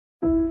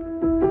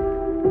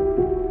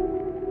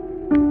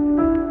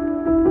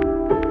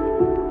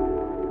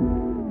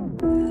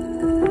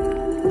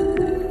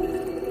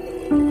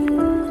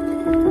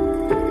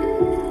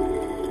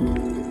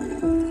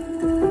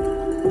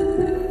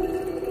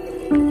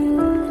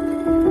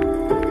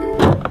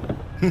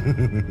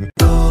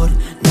Cold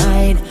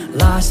night,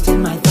 lost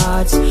in my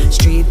thoughts.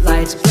 Street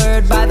lights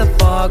blurred by the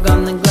fog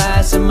on the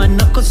glass, and my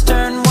knuckles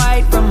turn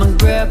white from my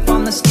grip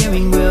on the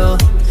steering wheel.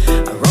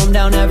 I roam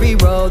down every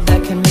road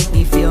that can make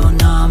me feel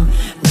numb,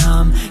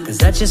 cause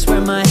that's just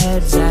where my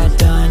head's at.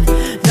 Done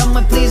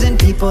with pleasing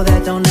people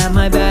that don't have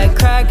my back.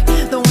 Crack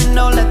the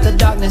window, let the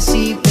darkness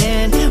seep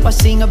in. Why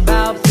sing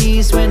about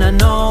peace when I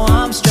know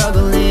I'm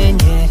struggling?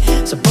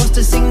 Yeah, supposed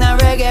to sing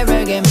that reggae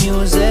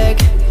music,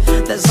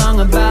 that song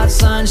about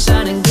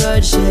sunshine and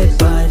good shit,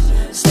 but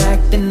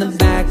stacked in the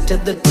back to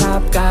the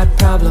top, got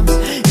problems.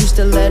 Used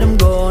to let them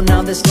go,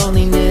 now this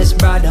loneliness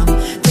brought them.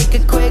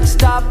 Take a quick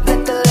stop,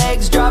 let the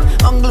legs drop,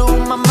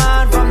 unglue my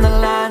mind from the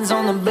lines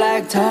on the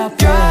blacktop.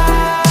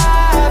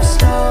 Drive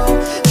slow,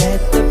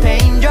 let the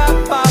pain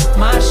drop off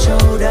my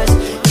shoulders.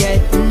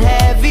 Getting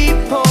heavy,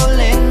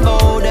 pulling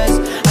boulders.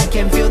 I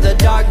can feel the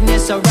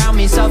darkness around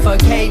me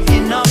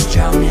suffocating, I'm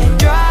drowning.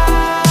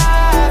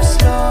 Drive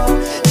slow,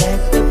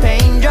 let the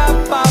pain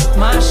drop off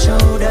my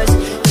shoulders.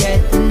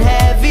 Getting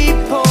heavy,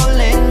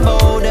 pulling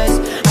boulders.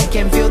 I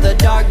can feel the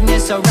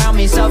darkness around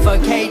me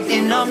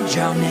suffocating, I'm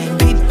drowning.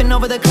 Peeping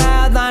over the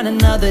cloud line,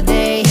 another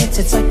day hits.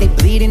 It's like they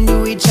bleed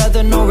into each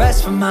other, no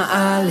rest for my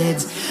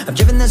eyelids. I've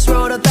driven this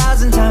road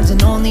 1,000 times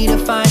and only to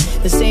find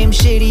the same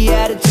shitty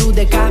attitude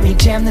that got me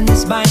jammed in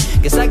this bind.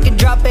 Guess I could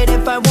drop it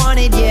if I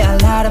wanted, yeah, I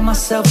lied to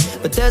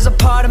myself. But there's a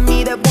part of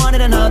me that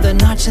wanted another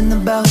notch in the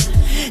belt.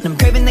 And I'm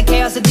craving the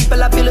chaos, the deeper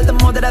I feel it, the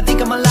more that I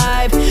think I'm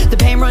alive. The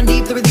pain run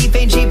deep, the relief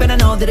ain't cheap, and I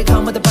know that it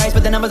come with a price.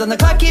 But the numbers on the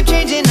clock keep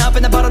changing up,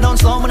 and the bottle don't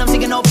slow when I'm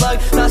singing no plug.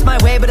 Lost my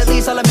way, but at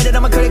least I'll admit it,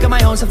 I'm a critic of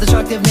my own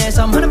self-destructiveness.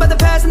 I'm hunted by the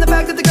past and the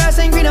fact that the grass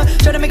ain't greener.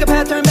 Trying to make a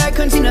path, turn back,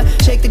 couldn't seem to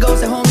shake the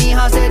ghost that hold me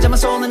hostage. I'm a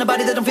soul in a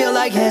body that don't feel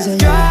like his.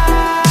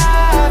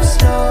 Drive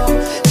slow,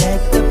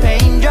 let the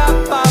pain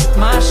drop off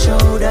my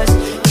shoulders.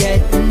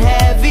 Getting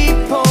heavy,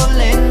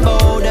 pulling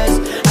boulders.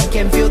 I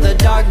can feel the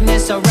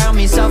darkness around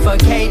me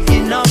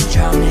suffocating, I'm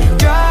drowning.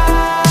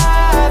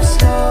 Drive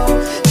slow,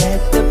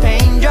 let the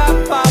pain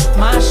drop off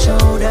my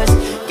shoulders.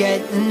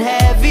 Getting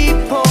heavy,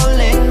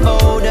 pulling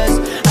boulders.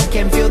 I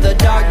can feel the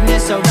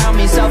darkness around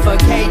me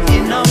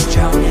suffocating, I'm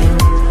drowning.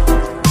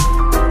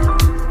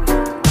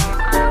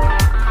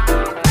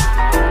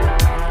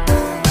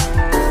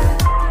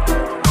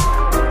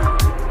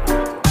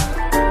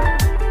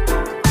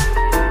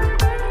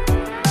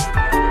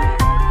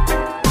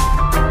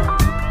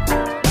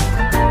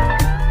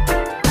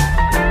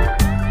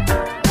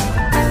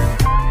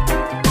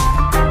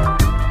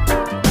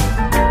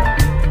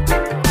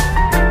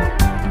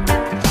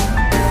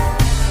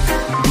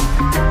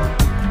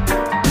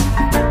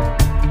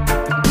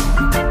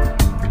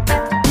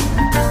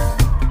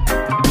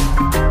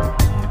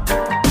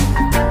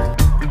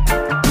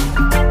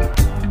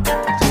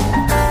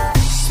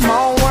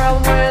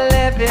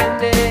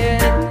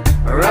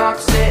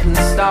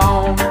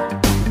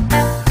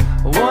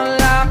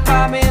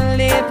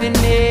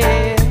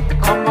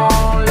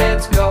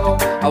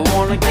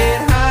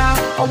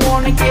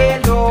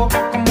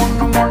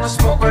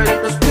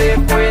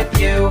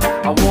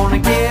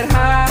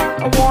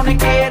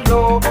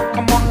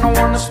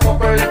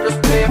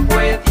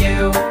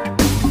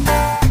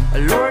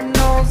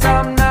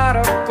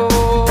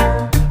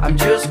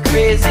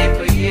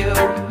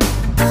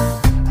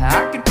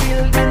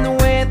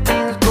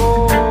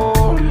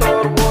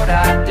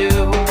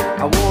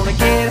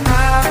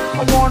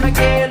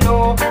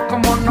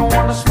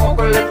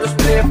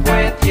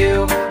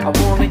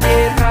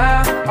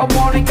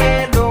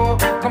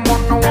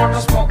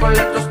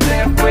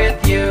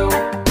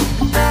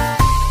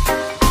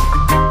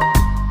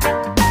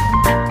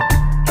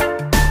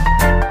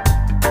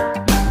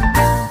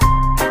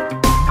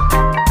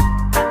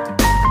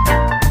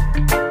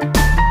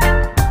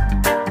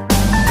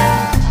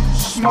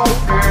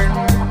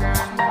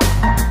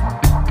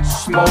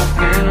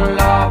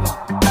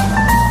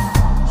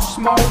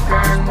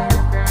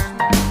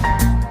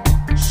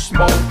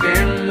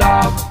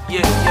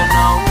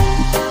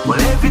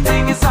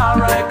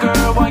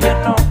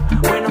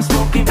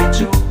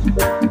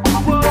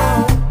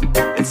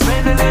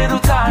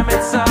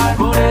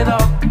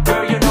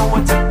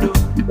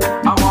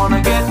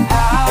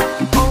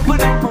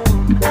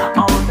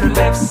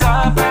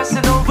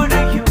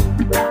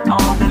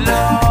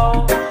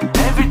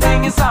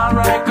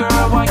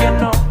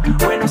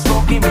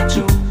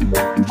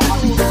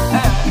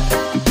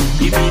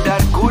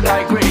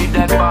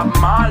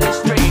 Marley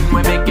strain,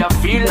 we make you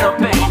feel no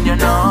pain, you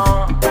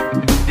know.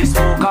 This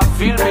smoke I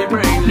feel me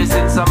brain,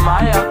 listen to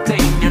my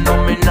octane, you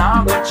know me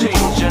now go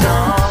change, you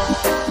know.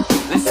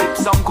 Let's sip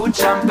some good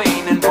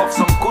champagne and puff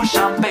some good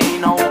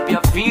champagne, I hope you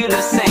feel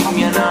the same,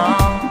 you know.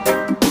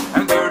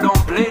 And girl,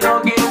 don't play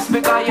no games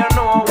because you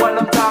know what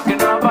I'm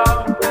talking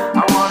about.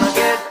 I wanna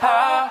get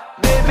high,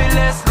 baby,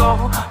 let's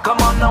go. Come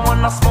on, I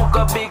wanna smoke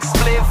a big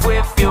spliff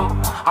with you.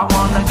 I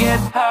wanna get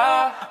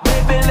high,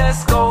 baby,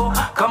 let's go.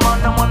 Come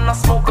on, I wanna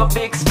smoke a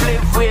big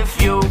spliff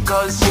with you,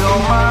 cause you're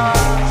my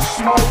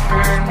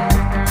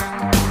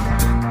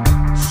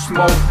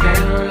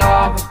smoking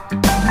love.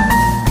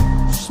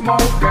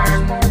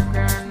 Smoking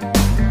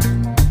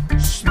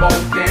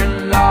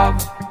smoking love.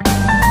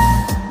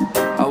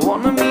 I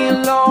wanna be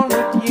alone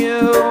with you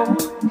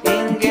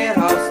and get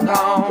house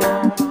down.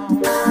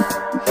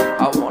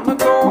 I wanna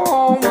go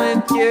home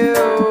with you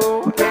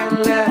and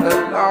let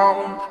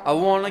alone. I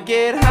wanna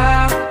get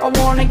high, I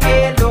wanna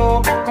get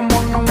low. Come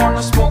on, I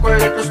wanna smoke a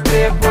little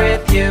spliff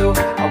with you.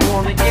 I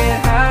wanna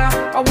get high,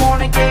 I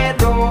wanna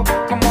get low.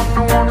 Come on,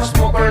 I wanna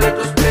smoke a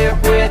little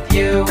spliff with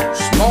you.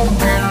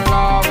 Smoking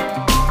love.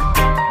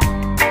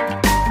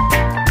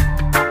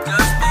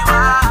 Just be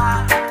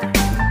wild,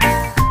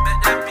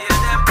 make them pay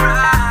them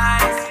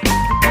price.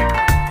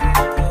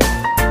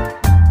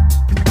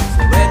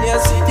 So when you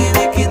see the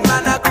wicked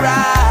man a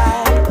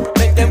cry,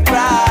 make them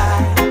cry,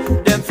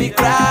 them fi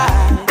cry.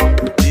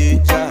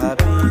 Beat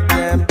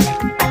them,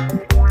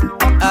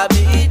 I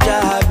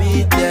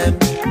beat them.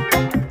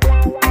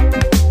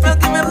 Don't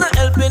give them no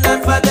helping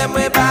and for them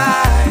we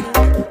buy.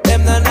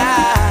 Them no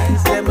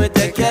nice, them we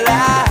take your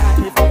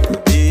life.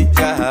 Beat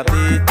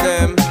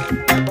them,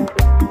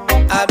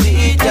 I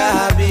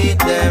beat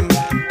them.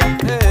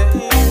 Hey.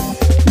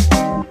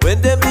 When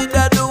them did I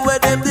do, when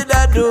them did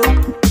I do?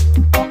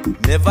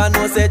 Never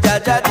know say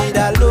Jaja did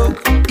I look.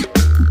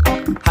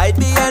 Hide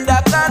behind the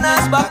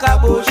corners back a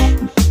bush.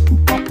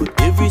 Put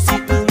every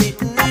secret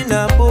written in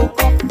a book.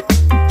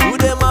 Do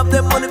them up,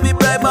 them money be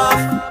bribe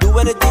off. Do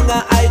anything I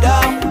hide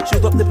off.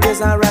 Shoot up the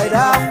place and ride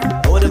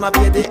off. Hold them up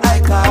pay the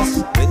high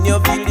cost. When you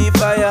feel the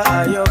fire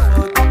on your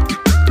foot,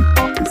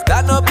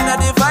 stand up in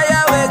the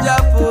fire where you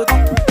put.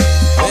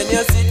 When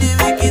you see the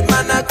wicked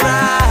man a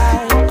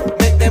cry,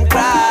 make them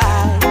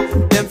cry,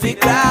 them fi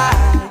cry.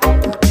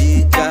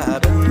 Beat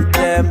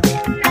them,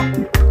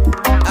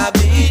 I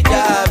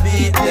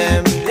beat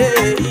them.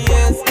 Hey,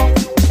 yes.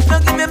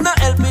 Don't give them no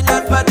helping,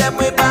 not for them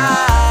we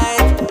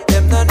bite.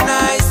 Them no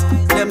nice,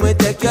 them we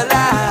take your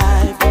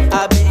life.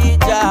 I beat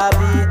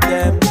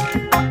them,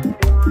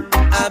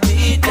 I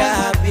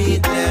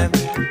beat them.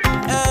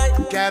 Hey.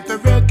 Gather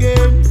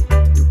again,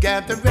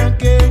 together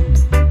again,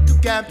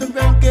 together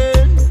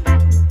again.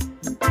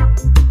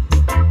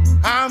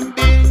 I'm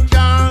being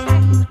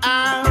young,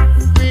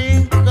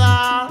 Africa.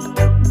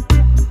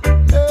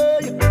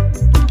 Hey.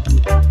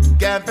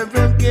 Gather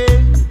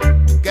again,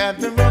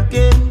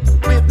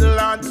 with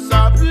lots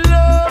of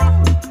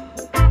love.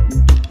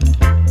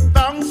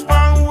 Thanks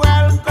for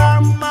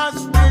welcome us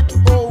with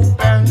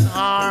open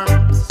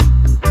arms.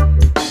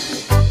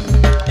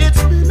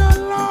 It's been a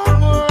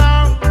long,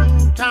 long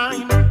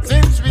time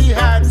since we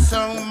had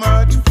so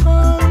much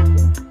fun.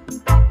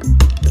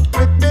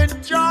 With the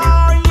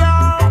joy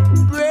of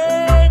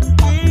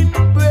breaking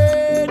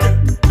bread.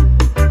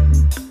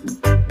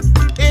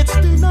 It's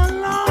been a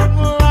long,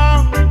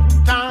 long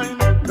time,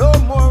 no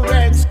more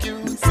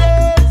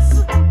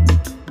excuses.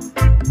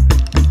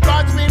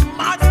 'Cause we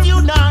must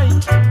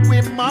unite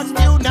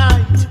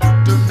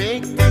to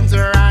make things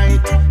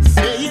right.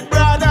 Say it,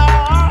 brother.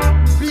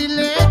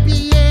 Bile,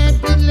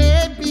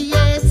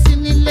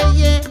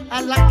 sinileye,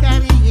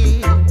 alakariye.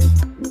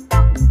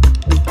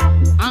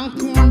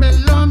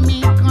 Ankumbelo mi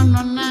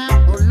konona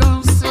olon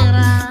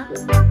sera.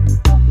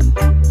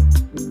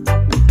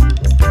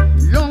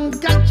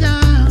 Lonkaja,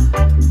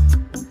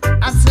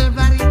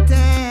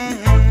 asevarite.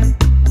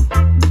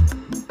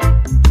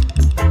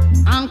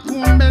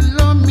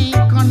 Ankumbelo mi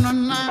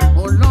konona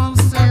olon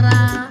sera.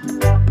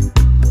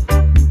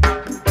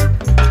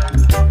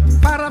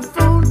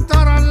 Parafun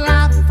torola,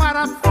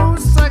 parafun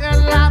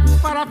sagala,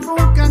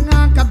 parafun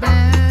kangakabe.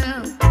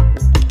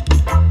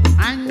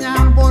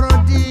 Anyam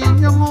borodi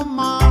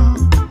nyongoma,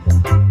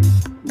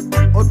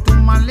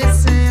 otumale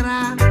sera.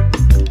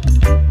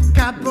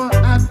 Cabo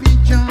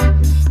Abidjan,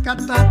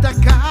 Kata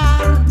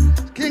Dakar,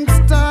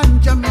 Kingston,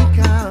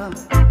 Jamaica.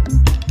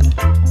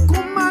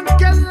 Kuman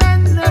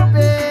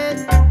kelenebe,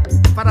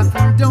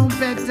 parafun don't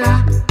better.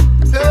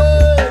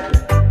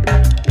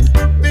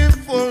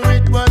 Before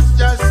it was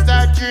just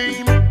a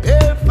dream, a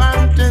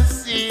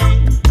fantasy,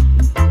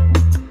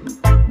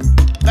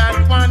 that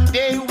one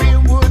day we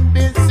would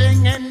be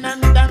singing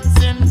and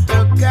dancing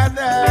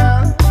together.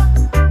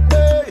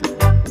 Hey.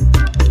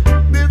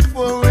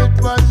 Before it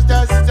was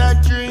just a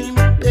dream,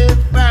 a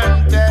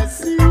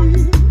fantasy.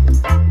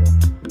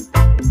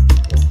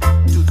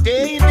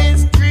 Today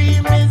this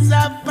dream is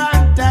a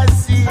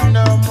fantasy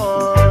no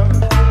more.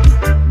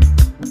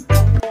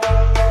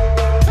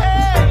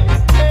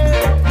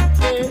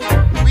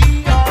 We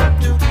are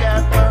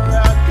together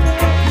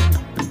again.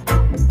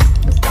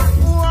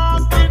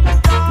 Walking,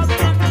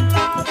 talking,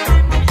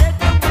 laughing,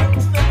 getting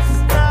with the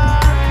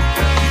stars.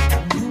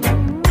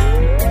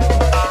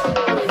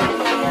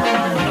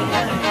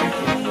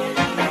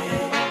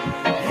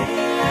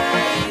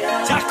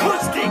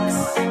 Jahcoustix,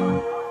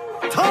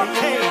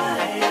 Tóke,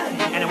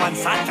 and one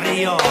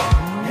Satrio,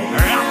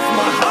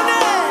 Muhamad.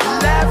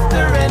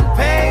 Laughter and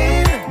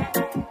pain,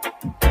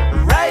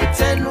 right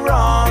and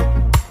wrong,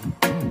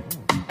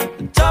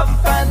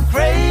 tough and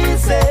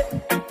crazy,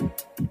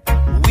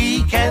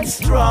 weak and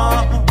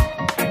strong,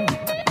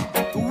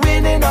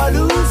 winning or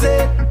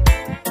losing,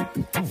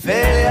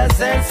 failures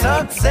and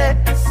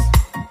success,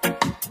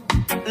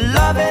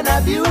 love and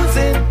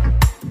abusing,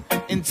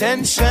 in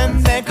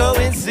intention, their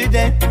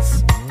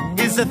coincidence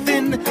is a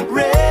thin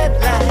red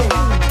line.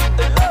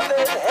 Love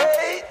and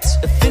hate,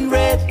 a thin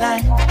red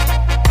line,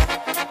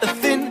 a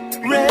thin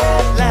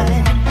red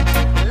line.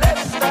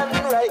 Left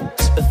and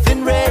right, a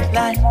thin red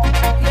line.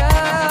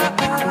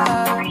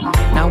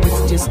 Now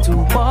it's just 2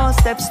 more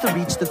steps to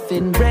reach the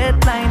thin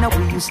red line. Now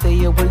will you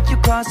stay or will you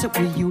cross it?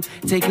 Will you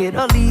take it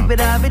or leave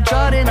it? I've been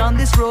trotting on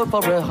this road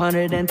for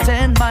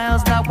 110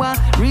 miles. Now I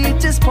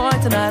reach this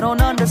point and I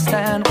don't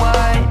understand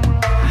why.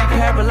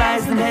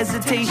 Paralyzed in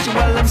hesitation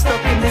while I'm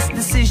stuck in this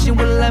decision.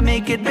 Will I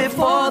make it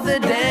before the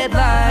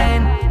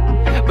deadline?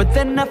 But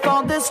then I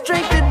found the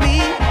strength in me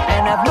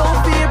and I've no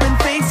fear in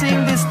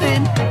facing this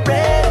thin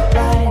red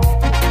line.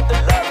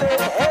 Love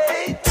and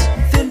hate,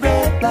 Thin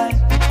red line,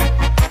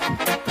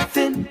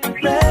 thin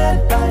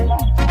red line,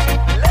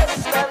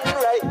 left and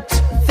right.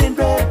 thin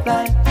red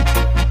line.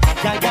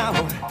 Yayo.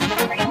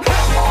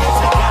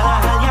 Segala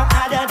hal yang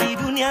ada di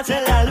dunia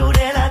selalu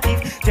relatif.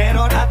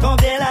 Teror atau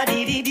bela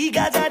diri di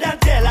Gaza dan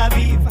Tel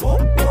Aviv.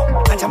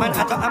 Ancaman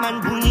atau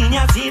aman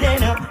bunyinya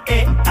sirene.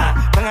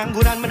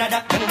 Pengangguran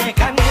mendadak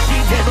mendekan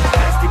netizen.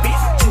 Garis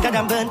tipis, cinta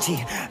dan benci,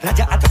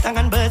 raja atau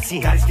tangan besi.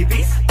 Garis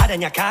tipis,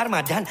 adanya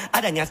karma dan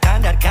adanya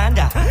standar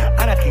ganda.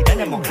 Anarki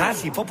dan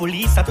demokrasi,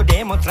 populis atau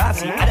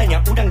demonstrasi.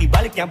 Adanya udang di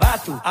baliknya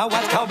batu.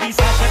 Awas kau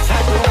bisa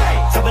tersatu.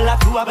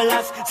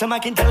 11-12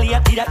 semakin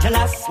terlihat tidak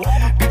jelas.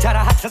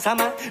 Bicara hak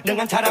sesama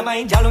dengan cara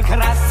main jalur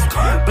keras.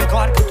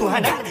 Berkoar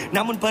ketuhanan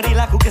namun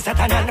perilaku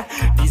kesatanan.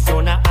 Di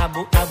zona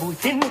abu-abu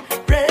thin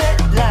red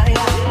line.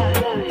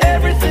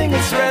 Everything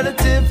is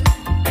relative.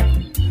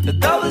 The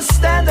double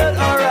standard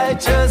or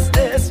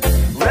righteousness,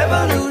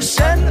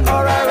 revolution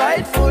or a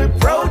rightful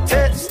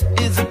protest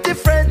is a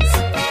difference.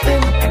 Thin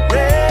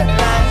red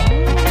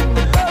line,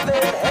 love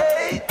and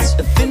hate,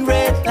 A thin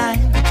red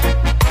line,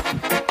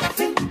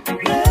 thin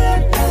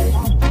red line,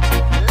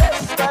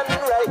 left and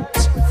right,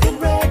 thin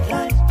red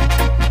line.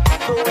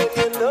 but when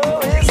you know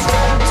it's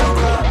time to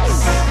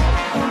cross,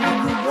 And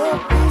when you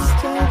know it's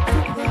time to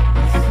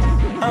cross,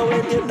 and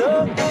when you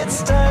know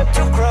it's time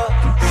to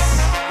cross.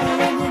 and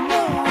when you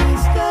know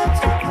it's time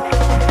to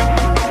cross.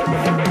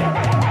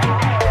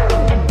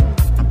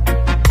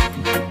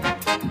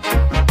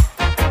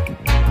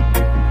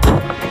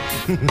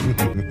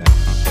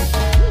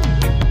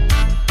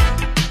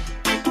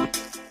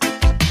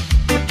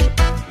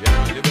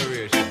 Yeah,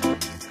 liberation.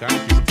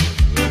 Thank you.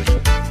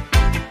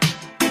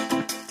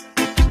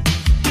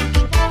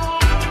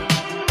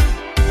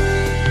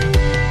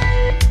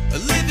 A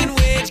living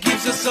wage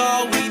gives us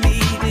all we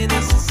need in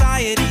a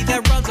society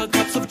that runs on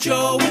cups of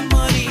joe and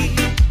money.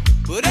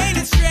 But ain't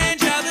it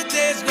strange how the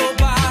days go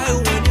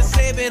by when you're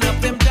saving up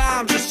them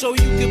dimes just so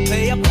you can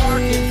pay a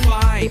parking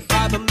fine?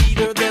 By the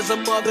meter, there's a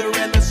mother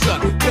and a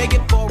son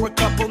begging for a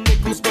couple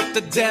nickels, but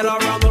the dead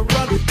are on the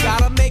run.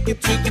 Gotta make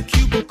it to the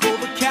cubicle,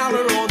 the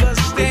counter, or the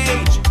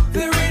stage.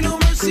 There ain't no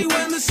mercy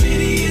when the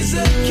city is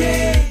a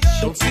cage.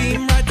 Don't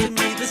seem right to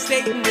me, the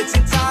state in its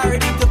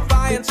entirety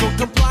defiance or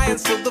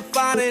compliance of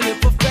defining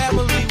if a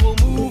family will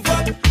move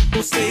up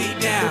or stay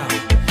down.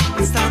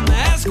 It's time to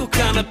ask what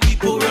kind of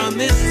people run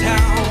this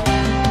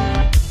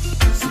town.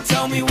 So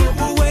tell me what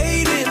we're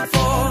waiting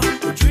for.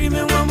 We're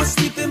dreaming when we're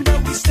sleeping,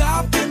 but we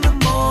stop in the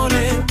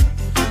morning.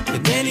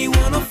 Can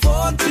anyone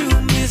afford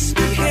to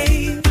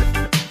misbehave?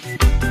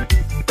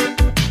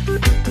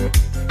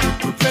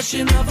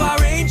 Repression of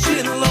our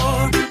ancient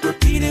lore,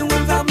 repeating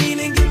without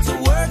meaning, get to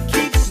work,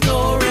 keep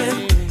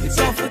snoring. It's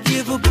all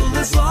forgivable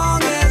as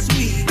long as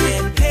we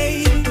get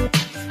paid.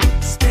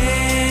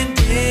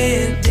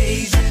 Spending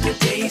days in the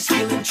days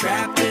feeling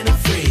trapped and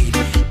afraid.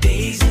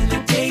 Days in the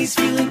days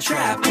feeling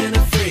trapped and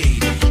afraid.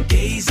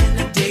 Days in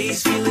the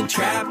days feeling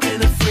trapped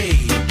and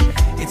afraid.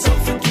 It's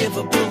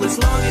unforgivable as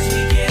long as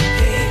we get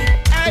paid.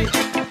 Hey,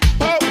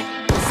 oh,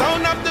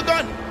 sound of the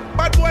gun,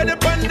 bad boy they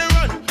on the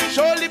run.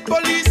 Surely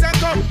police are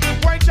come.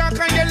 White shark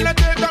and yellow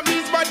tape, that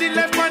means body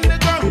left on the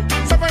ground.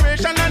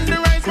 Separation on the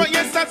rise, but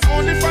yes, that's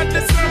only for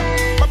the slum.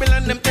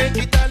 Babylon them take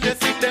it all, you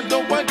see them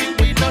don't want it,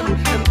 we done.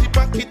 Empty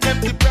pocket,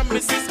 empty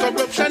promises,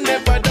 corruption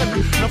never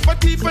done. No for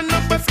thief and no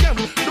for scam,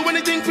 do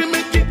anything we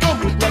make it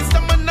come.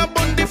 Rasta man a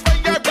bun the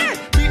fire,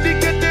 we the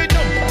get they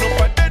done. No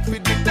for dead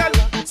with the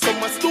dollar,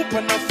 some a stoop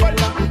and a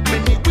falla.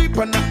 Many weep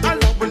and a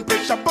holler when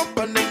pressure pop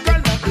on the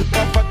collar.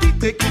 Poverty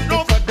taking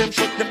over them,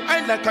 shut them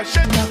eye like a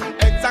shelter.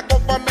 Exact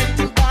government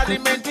in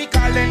parliament, we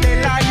calling a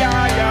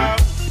liar.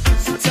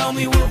 So tell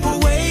me what we're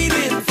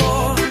waiting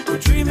for. We're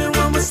dreaming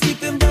when we're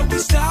sleeping, but we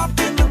stop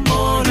in the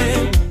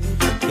morning.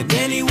 Can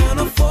anyone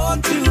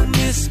afford to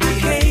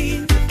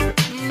misbehave?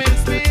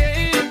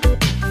 Misbehave.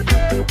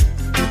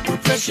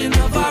 Repression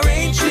of our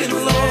ancient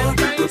lore,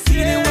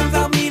 repeating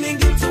without meaning,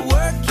 get to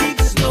work, keep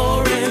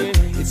snoring.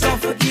 It's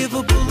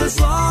unforgivable as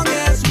long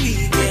as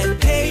we get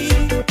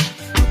paid.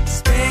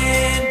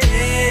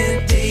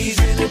 Spending days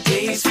in the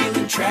days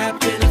feeling trapped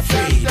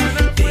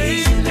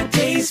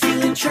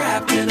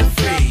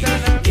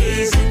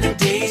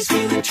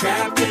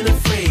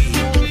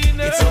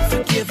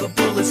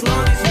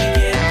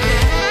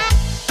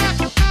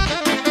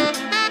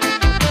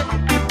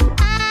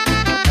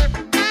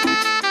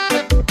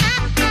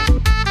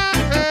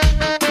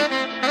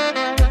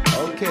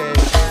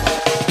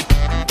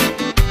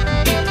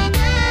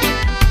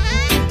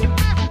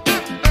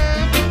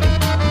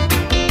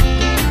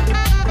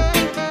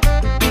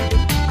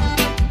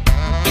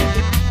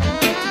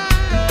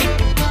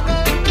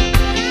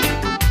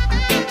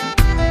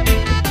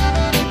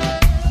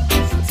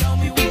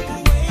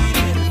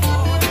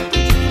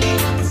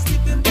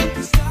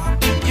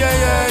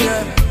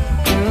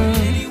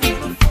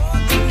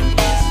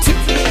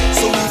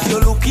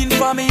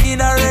want me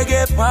in a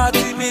reggae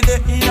party, me there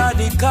in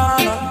the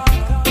corner.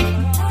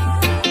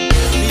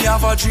 Me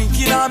have a drink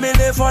in a me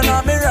left and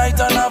a me right,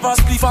 and have a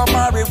spliff of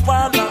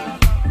marijuana.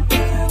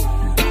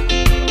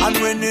 And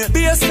when the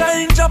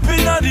bassline jump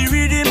in a the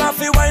rhythm, I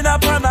feel wind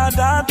up and a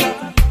dance.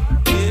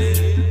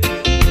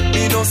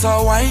 Me just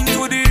a wine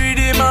to the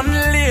rhythm, and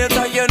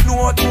later you know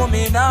what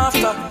coming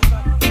after.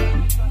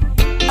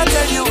 I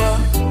tell you what,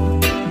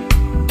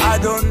 I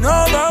don't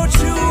know about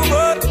you,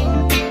 but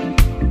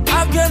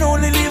I can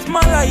only live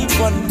my life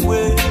one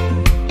way.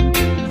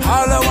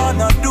 All I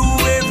wanna do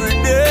every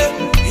day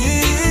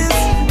is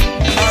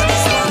I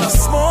just wanna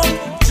smoke,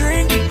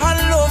 drink, and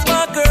love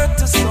my girl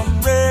to some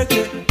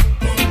reggae.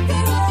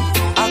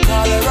 I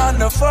call her on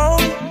the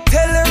phone,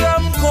 tell her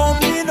I'm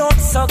coming up,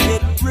 so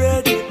get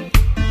ready.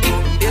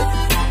 Yeah.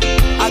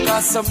 I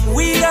got some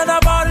weed and a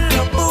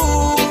bottle of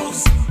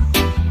booze.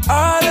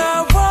 All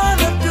I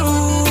wanna do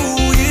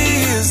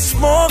is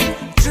smoke,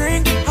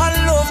 drink, and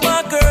love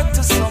my girl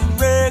to some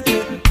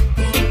reggae.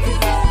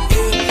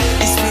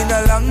 Yeah. It's been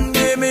a long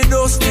day, me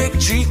don't take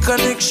G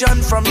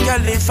connection from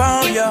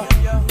California.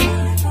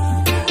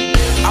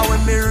 And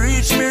when me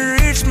reach,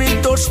 me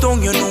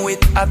touchdown, you know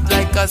it hot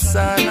like a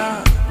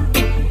sauna.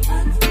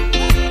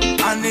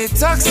 And the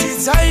taxi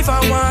driver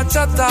want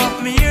to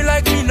talk me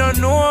like me no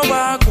know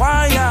about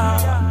choir.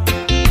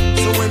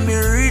 So when me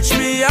reach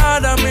me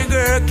yard and me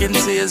girl can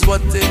say is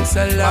what takes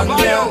a long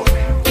Papayo.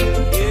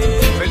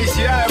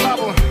 Felicidades,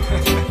 papo.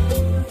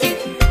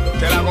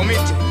 Te la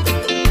comiste.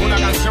 Una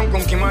canción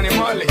con Kimani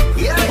Marley.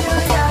 Yayo,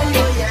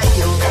 yayo,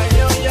 yayo.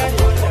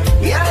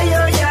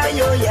 Yayo,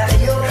 yayo,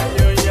 yayo.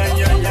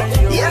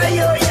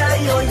 Yayo,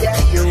 yayo,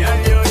 yayo.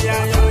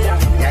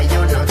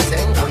 Yayo no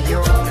tengo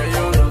yo.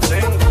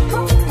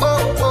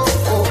 Oh, oh,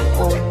 oh,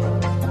 oh.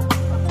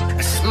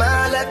 I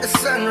smile at the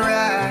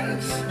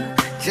sunrise.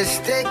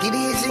 Just take it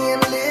easy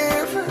and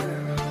live.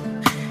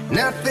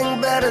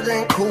 Nothing better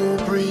than cool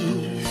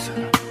breeze,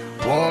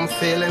 warm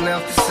feeling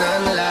of the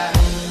sunlight.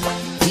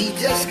 We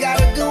just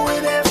gotta do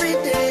it every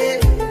day.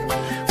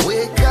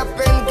 Wake up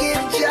and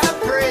give Jah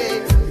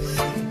praise,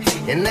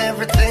 and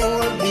everything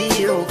will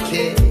be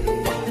okay.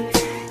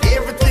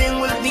 Everything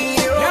will be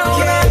okay. Y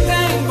ahora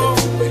tengo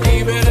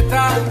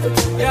libertad,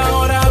 y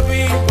ahora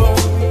vivo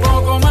un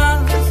poco más,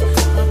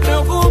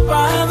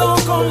 preocupado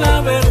con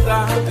la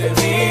verdad de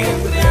mi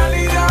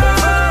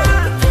realidad.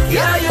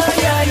 Yayo,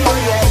 yayo,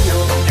 yayo.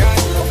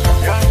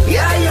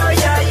 Yayo,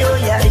 yayo,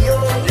 yayo.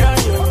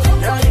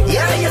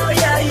 Yayo,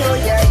 yayo,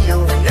 yayo.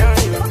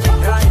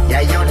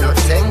 Yayo no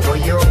tengo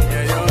yo.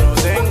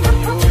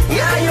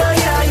 Yayo,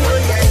 yayo,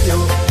 yayo.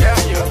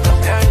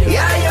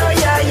 Yayo,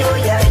 yayo,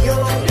 yayo.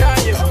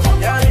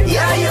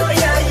 Yayo,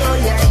 yayo,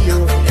 yayo.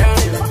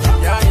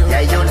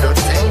 Yayo no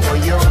tengo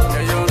yo.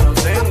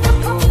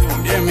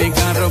 Cambié mi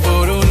carro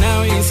por una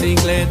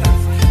bicicleta,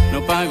 no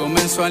pago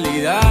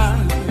mensualidad.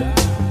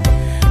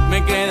 Me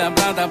queda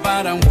plata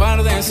para un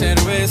par de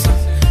cervezas,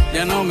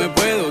 ya no me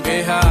puedo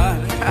quejar.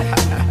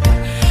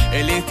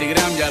 El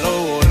Instagram ya lo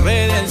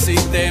borré del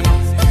sistema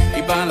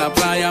y pa' la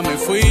playa me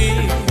fui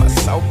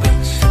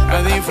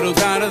a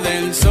disfrutar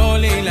del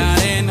sol y la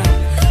arena,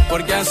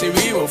 porque así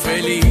vivo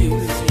feliz.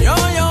 Yo,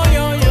 y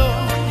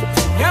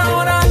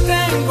ahora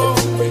tengo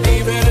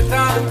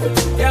libertad,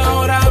 y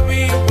ahora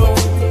vivo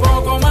un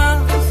poco más,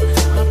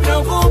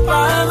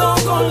 preocupado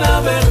con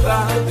la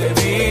verdad de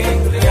mi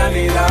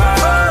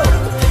realidad.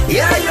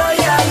 Yayo,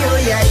 yayo,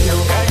 yayo.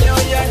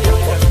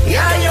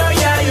 Yayo,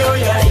 yayo,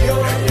 yayo.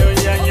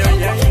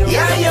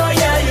 Yayo,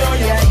 yayo,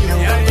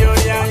 yayo.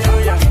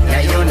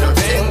 Yayo no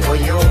tengo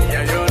yo.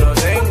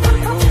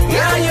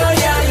 Yayo,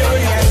 yayo,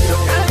 yayo.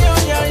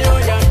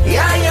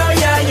 Yayo,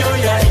 yayo,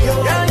 yayo.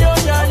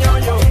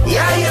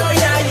 Yayo,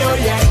 yayo,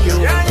 yayo.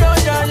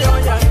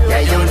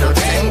 Yayo no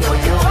tengo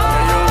yo.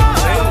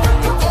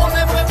 On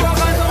est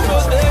préparé dans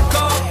nos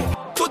décors.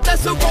 Tout est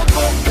sous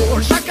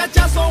contrôle, chacun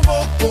tient son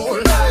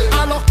rôle.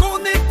 Alors qu'on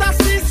est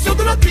assis sur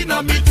de la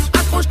dynamite,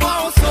 accroche-toi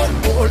au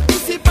sol,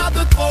 ici pas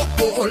de trop.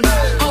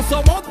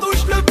 Ensemble on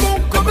touche le bon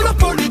comme la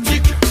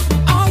politique.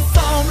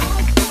 Ensemble,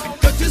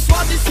 que tu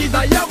sois d'ici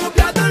d'ailleurs ou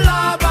bien de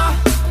là-bas.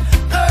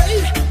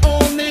 Hey,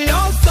 on est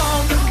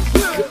ensemble,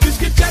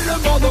 puisqu'ils tiennent le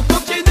monde, on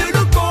continue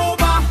le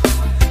combat.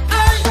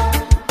 Hey,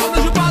 on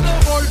ne joue pas de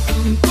rôle,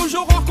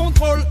 toujours en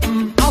contrôle.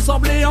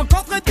 Ensemble et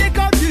encore traité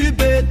comme du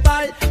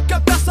bétail, que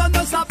personne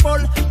ne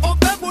s'affole. On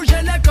peut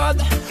bouger les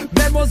codes,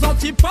 même aux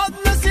antipodes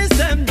le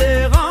système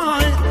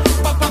déraille.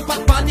 Pas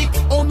de panique,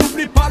 on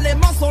n'oublie pas les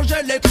mensonges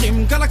et les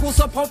crimes. Quand la course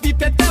se prend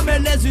pipe et ferme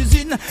les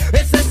usines,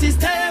 et c'est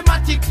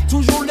systématique,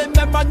 toujours les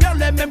mêmes manières,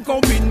 les mêmes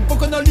combines, pour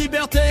que nos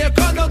libertés et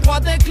que nos droits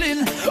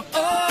déclinent.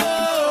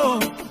 Oh,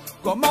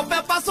 comment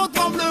faire face au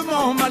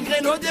tremblement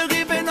malgré nos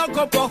dérives et nos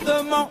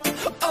comportements?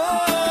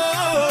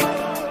 Oh,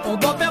 on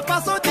doit faire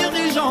face aux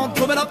dirigeants,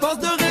 trouver la force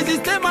de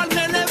résister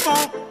malgré les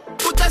vents.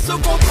 Tout est sous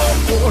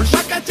contrôle,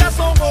 chacun tient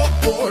son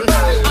rôle.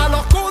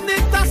 Alors qu'on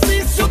est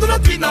assis sur de la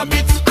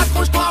dynamite,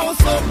 accroche-toi au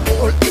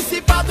sol,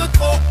 ici pas de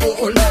trop.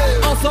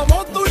 Ensemble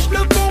on touche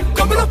le bon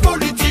comme la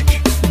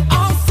politique.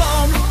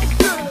 Ensemble,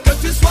 que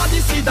tu sois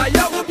d'ici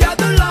d'ailleurs ou bien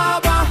de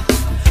là-bas.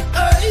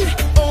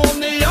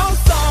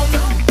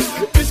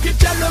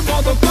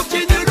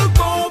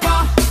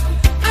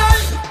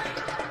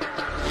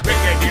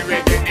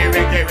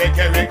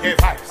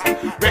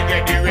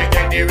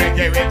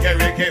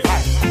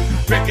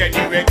 reggae, the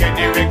reggae,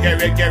 the reggae,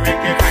 reggae,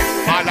 reggae vibe.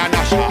 Marlon,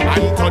 Asha,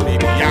 Anthony,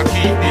 we are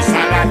keep this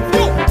alive.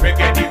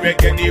 Reggae, the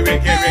reggae, the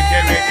reggae,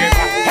 reggae, reggae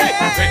vibe. Hey,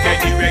 reggae,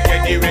 the reggae,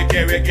 the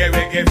reggae, reggae,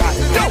 reggae vibe.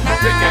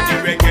 Reggae, the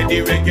reggae, the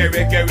reggae, reggae,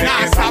 reggae vibe.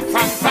 Now stop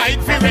from fight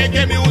for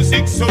reggae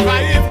music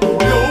survive.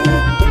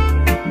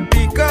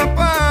 Pick up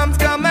arms,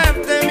 come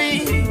after me,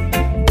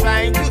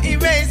 trying to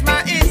erase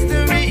my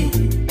history.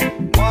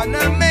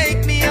 Wanna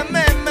make me a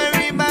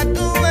memory, but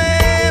who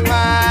am I?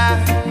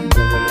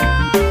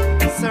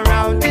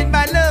 Surrounded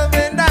by love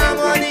and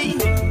harmony,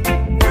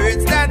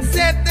 words that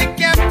set the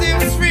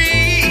captives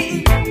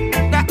free.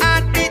 The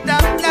heartbeat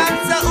of love,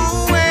 so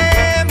who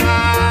am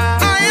I?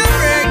 I am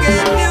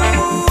reggae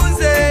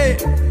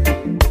music.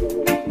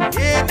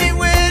 Hear me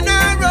when I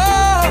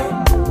roll,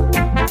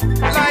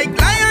 like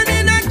lion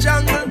in a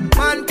jungle.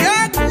 Man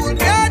can't cool,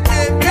 can't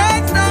tame,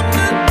 can't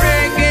stumble.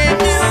 Reggae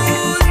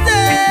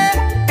music.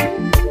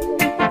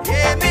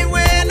 Hear me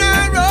when I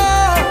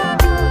roll,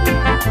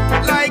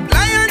 like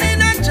lion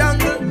in a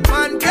jungle.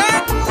 Man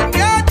can't cool,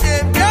 can't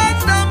tame, can't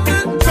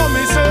stumble. So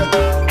me say,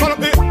 turn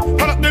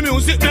up the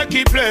music, make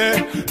it play.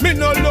 Me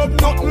no love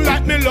nothing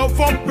like me love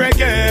up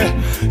reggae.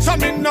 So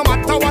me no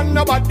matter what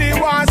nobody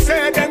want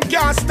say, them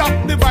can't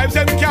stop the vibes,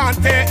 them can't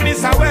take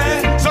this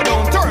away. So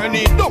don't turn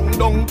it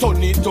down,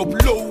 turn it up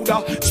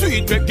louder.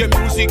 Sweet reggae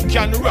music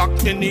can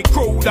rock any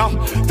crowd.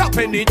 Tap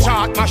any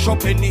chart, mash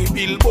up any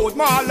billboard.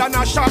 Marlon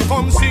Asha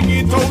come sing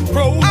it out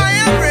proud. I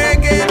am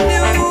reggae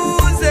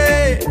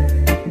music.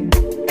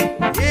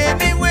 Hear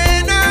me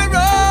when I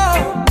roll,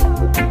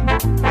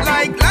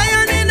 like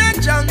lion in a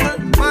jungle.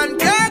 Man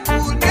can't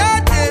cool,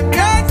 can't tame,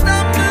 can't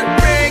stumble.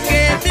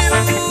 Reggae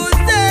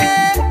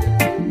music.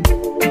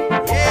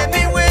 Hear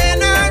me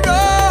when I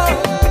roll,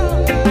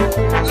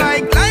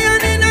 like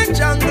lion in a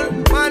jungle.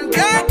 Man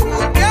can't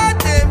cool, can't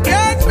tame,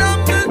 can't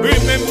stumble.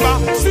 Remember,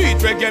 sweet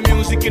reggae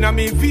music in a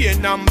me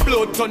vein and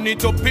blood. Turn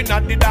it up in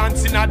a the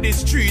dance in a the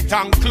street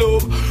and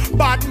club.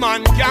 Bad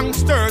man,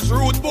 gangsters,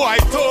 rude boy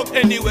talk.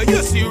 Anyway,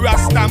 you see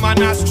Rasta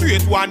man a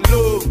straight one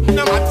love.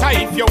 No matter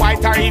if you're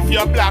white or if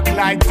you're black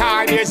like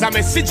tar, there's a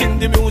message in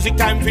the music,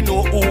 time to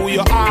know who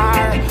you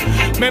are.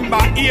 Remember,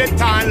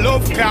 hate and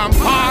love can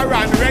par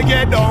and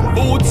reggae don't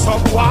boots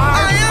up war.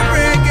 I am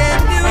reggae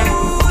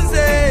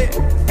music.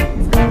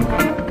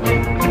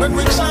 When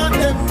we chant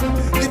them,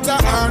 it's a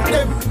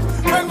anthem.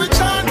 When we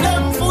chant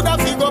them, food a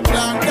figure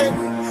plant them.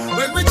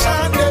 When we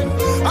chant them,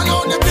 I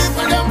know the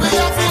people them we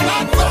have in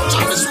that touch.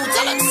 I'm shoot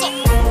tell them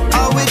something.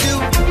 All we do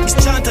is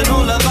chant and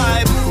all the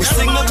vibe. We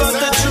sing about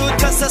the truth,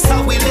 cause that's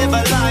how we live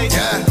a life.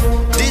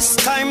 This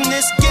time,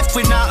 this gift,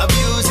 we not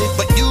abuse it,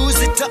 but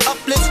use it to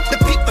uplift the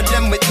people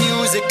them with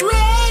music.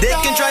 They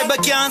can try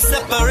but can't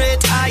separate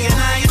I and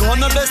I.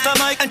 Gonna bless the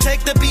mic and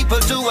take the people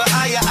to a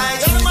higher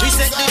height. We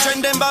set the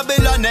trend in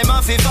Babylon, them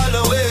off we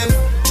follow him.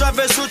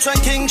 Traverse Roots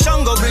and King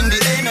Shango bring the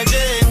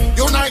energy.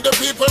 Unite the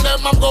people, them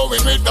I'm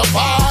going with the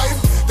vibe.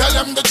 Tell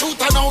them the truth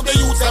and how the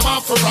youth them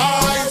have to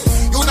rise.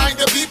 Unite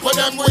the people,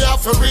 them we have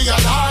to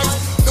realize.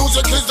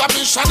 Music is a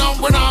mission and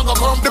we're not gonna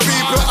come. The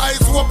people eyes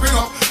open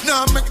up.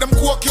 Now make them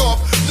cook you up.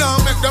 Now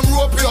make them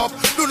rope you up.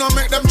 Do not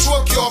make them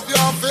choke you up. You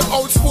have to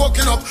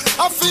outspoken up.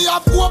 I feel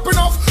I've open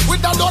up. With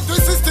that dirty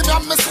system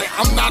I'm missing.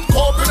 I'm not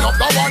coping up.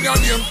 That one your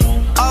name.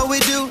 All we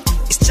do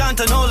is chant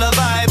and all the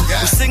vibe.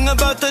 We sing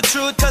about the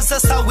truth cause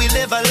that's how we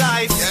live a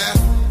life.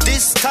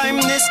 This time,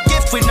 this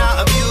gift, we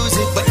not abuse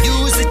it, but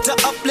use it to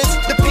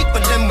uplift the people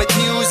them with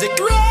music.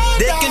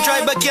 They can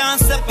try but can't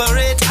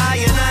separate I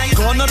and I.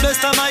 Gonna bless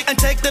the mic and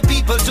take the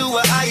people to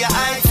a higher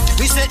height.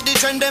 We set the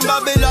trend in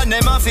Babylon,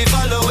 them off we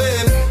follow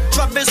him.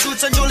 Travis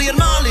Roots and Julian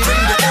Marley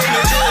bring the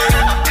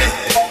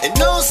energy. And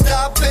no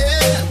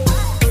stopping.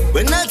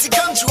 When Nancy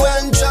come through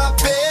and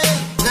drop it.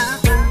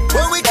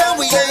 When we come,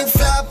 we ain't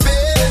flopping.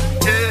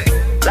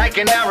 Like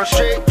an arrow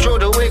straight through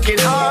the wicked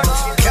heart.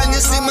 Can you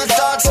see my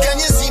thoughts? Can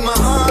you see my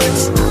heart?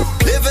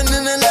 Living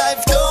in a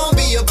life, don't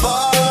be a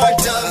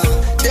part of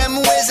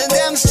them ways and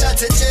them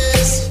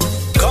strategies.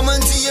 Come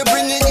until you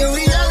bringing you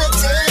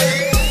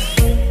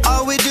reality.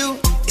 All we do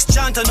is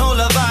chant and hold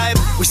a vibe.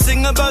 We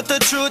sing about the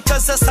truth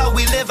cause that's how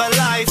we live a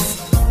life.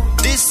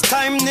 This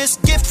time, this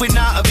gift, we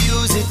not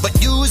abuse it, but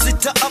use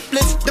it to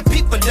uplift the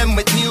people them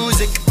with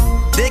music.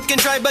 They can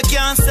try but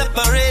can't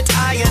separate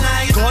I and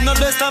I. Gonna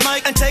bless the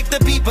mic and take the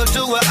people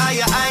to a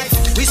higher height.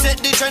 We set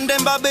the trend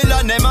in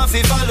Babylon, them off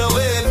we follow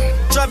him.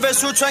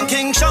 Traverse Roots and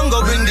King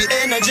Shango bring the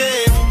energy.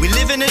 We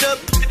living it up,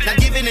 not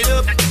giving it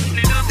up.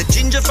 The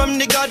ginger from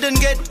the garden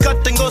get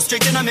cut and go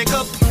straight in a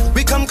makeup.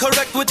 We come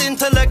correct with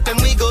intellect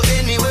and we go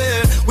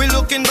anywhere. We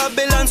look in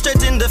Babylon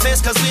straight in the face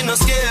cause we no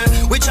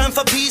scared. We chant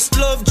for peace,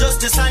 love,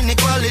 justice and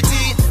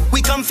equality.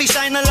 We come fi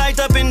shine a light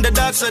up in the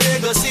dark so they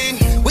go see.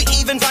 We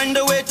even find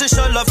a way to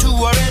show love to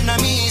our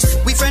enemies.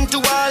 We friend to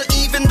all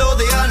even though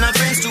they are not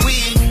friends to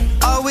we.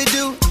 All we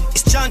do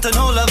is chant and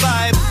hold a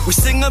vibe. We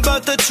sing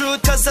about the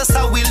truth cause that's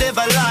how we live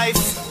a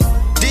life.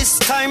 This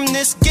time,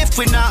 this gift,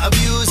 we not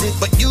abuse it,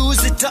 but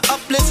use it to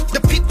uplift the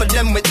people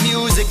them with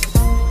music.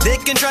 They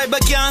can try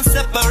but can't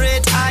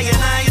separate I and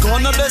I.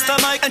 Gonna bless the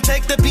mic and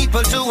take the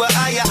people to a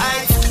higher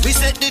height. We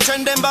set the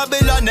trend in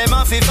Babylon, them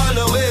have to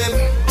follow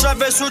it.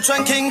 Traverse Roots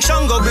and King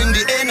Shango bring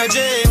the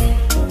energy.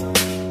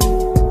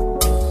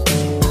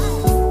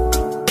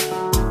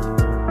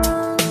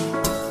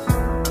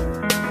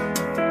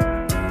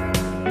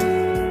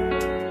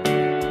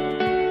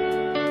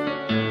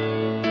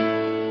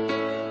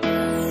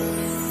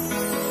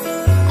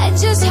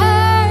 Just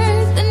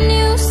heard the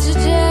news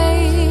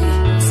today.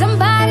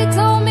 Somebody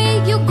told me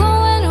you're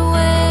going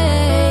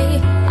away.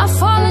 I've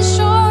fallen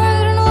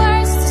short on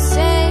words to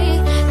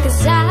say,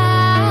 'cause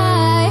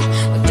I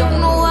don't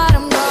know what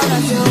I'm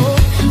gonna do.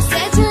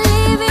 Said you're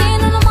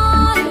leaving on the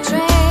morning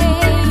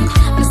train.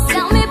 Just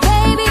tell me,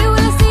 baby,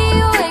 will I see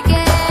you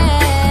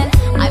again?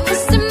 I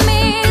must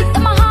admit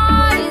that my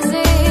heart is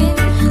in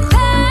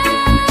pain.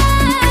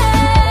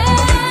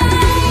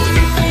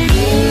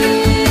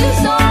 Please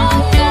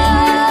don't go.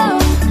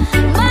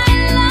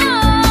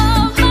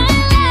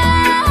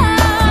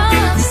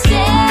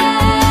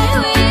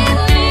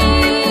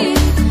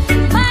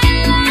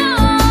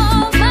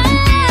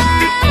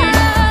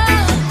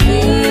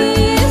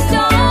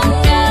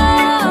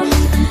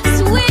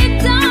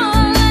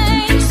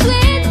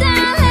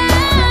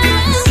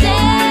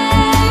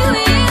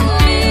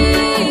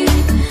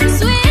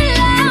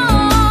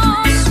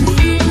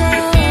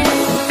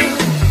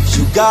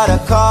 Got a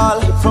call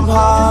from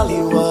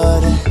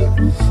Hollywood.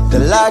 They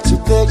liked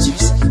your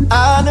pictures,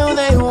 I knew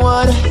they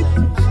would.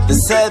 They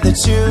said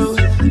that you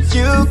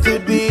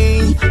could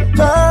be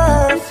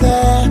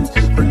perfect,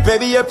 but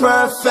baby you're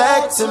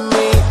perfect to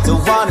me.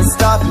 Don't wanna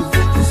stop you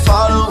from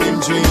following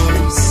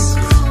dreams.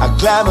 A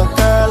glamour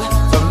girl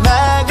from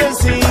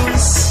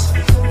magazines.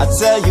 I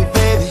tell you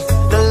baby,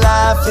 the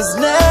life is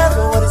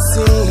never what it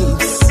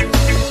seems.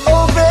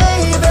 Oh baby,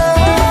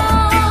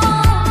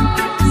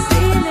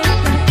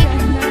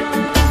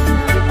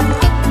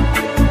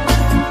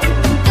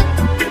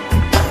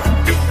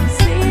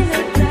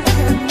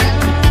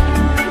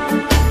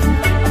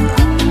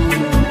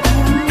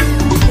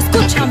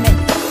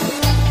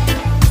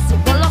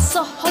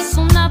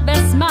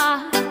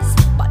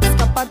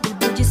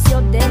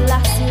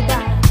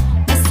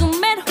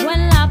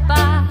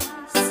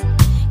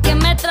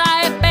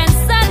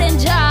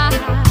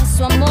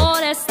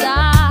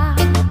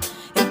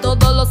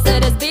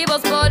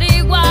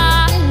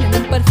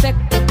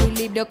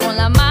 con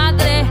la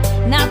madre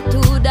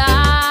natural.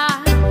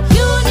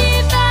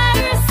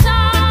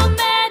 Universal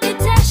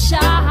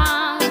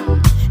meditation.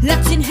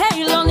 Let's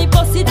inhale only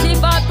positive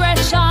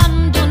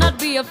vibration. Do not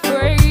be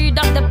afraid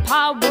of the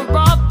power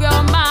of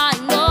your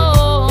mind.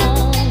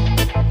 No.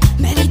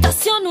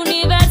 Meditación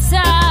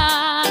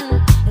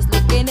universal es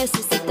lo que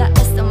necesita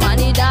esta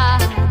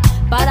humanidad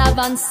para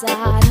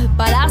avanzar,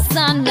 para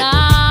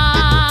sanar.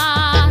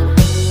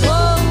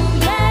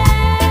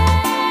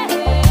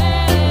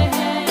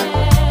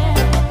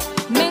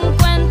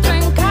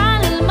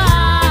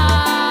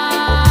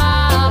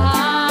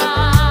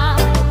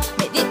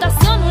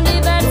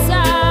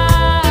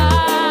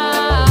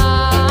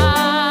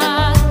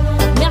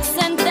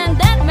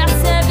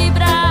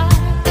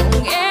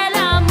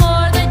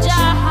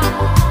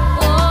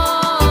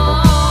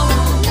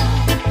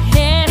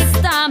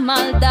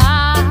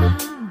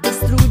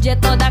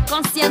 Toda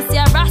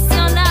conciencia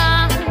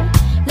racional,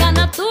 la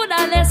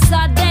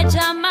naturaleza de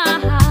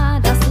llamar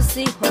a sus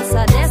hijos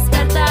a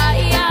despertar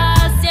y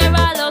a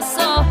cerrar los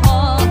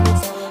ojos.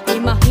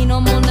 Imagino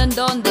un mundo en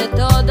donde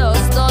todos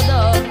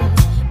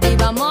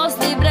vivamos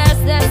libres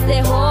de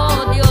este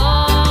odio.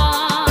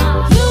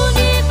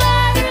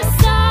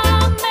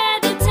 Universal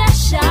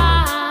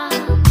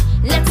meditation.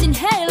 Let's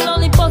inhale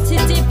only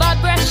positive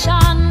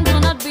vibration. Do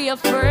not be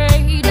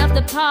afraid of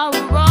the power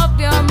of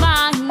your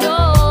mind.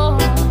 No.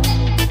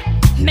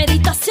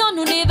 Meditación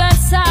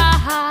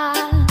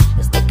universal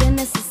es lo que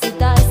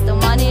necesita esta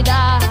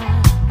humanidad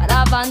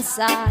para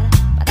avanzar,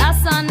 para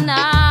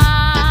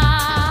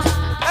sanar.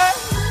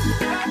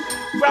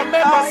 From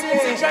ever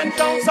since the trend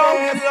down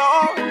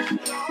south,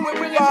 we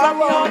bring it from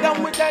young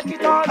and we take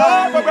it all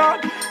over, bro. I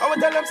will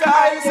tell them say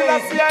I listen to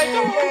see I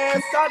do.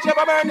 Start your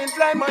burning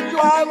flame and you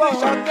are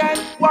English again.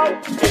 Wow.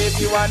 If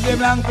you want them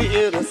long to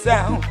hear the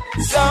sound,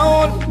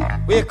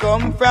 we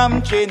come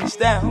from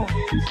Trinité-et-Tobago.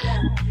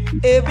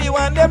 If you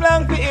want them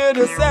long to hear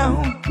the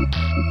sound,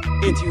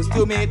 it used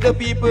to make the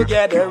people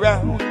gather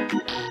round.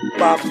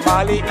 Bob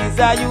Marley is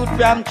a youth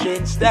from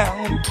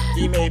Trinité-et-Tobago.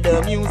 He made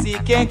the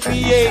music and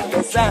create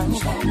the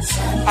sound.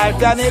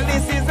 Alton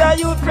Ellis is a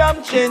youth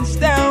from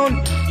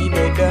Trinité-et-Tobago. He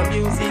made the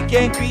music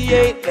and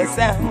create the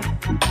sound.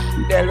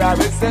 Delmah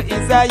is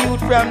a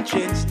youth from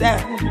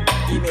Trinité-et-Tobago.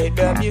 He made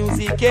the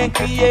music and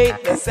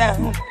create the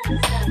sound.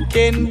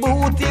 Ken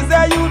Boot is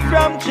a youth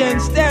from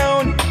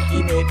Trinité-et-Tobago.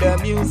 He made the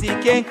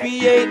music and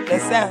create the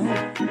sound.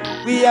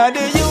 We are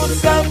the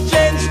youths of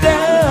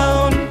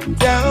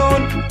Trinité-et-Tobago.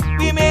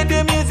 We made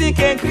the music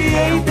and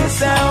create the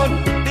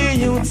sound. The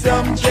youths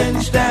of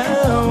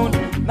Trinité-et-Tobago.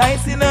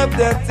 Nicing up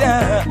the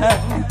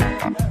town.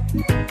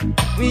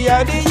 We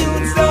are the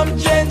youths of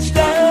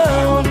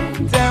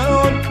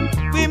Trinité-et-Tobago.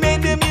 We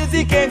made the music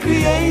music can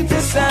create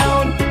a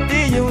sound.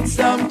 The youth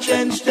some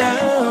change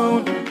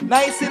down,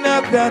 nicing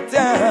up the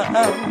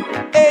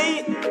town.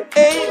 Hey,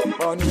 hey,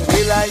 Bonnie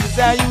Villa is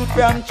a youth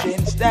from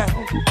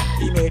Changetown.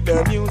 He made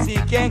the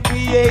music and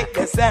create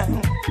the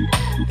sound.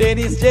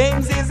 Dennis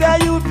James is a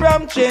youth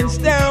from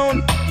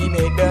Changetown. He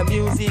made the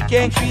music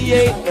and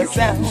create the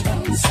sound.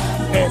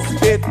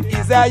 Nesbitt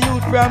is a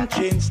youth from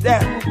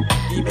Changetown.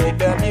 He made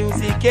the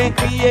music and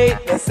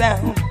create the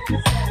sound.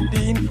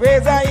 Dean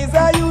Fraser is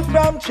a youth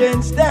from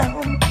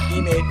Changetown.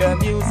 He made the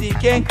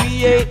music and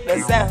create the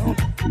sound.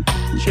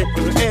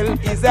 Triple L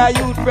is a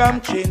youth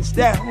from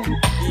Changetown.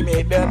 He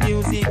made the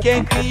music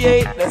and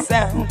create the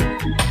sound.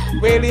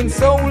 Wailing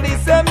Soul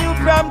is a youth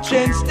from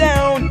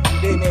Changetown.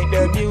 They make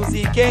the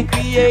music and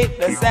create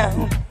the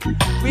sound.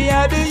 We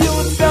are the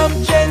youth from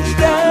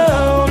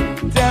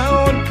Changetown,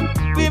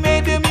 town. We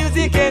made the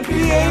music and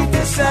create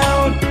the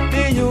sound.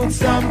 The youth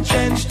from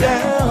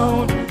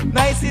Changetown,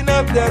 nicing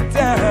up the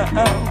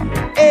town.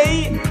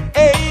 Hey,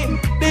 hey,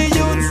 the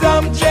youth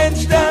from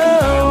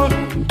Changetown.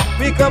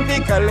 We come to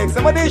collect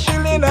some of the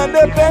shilling and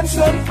the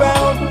pension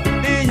found.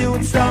 The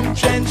youth from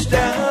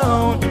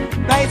Changetown,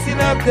 nicing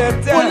up the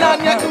town. Well,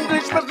 on your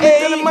English, but me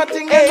tell them a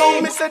thing, you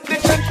know me said the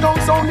Changetown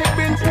sound it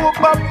been for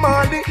Bob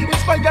Marley.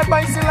 Inspired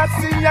by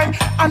Selassie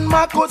and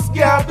Marcus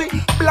Garvey.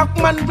 Black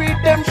man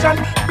redemption,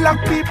 black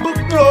people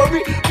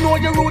glory. Know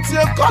your roots,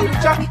 your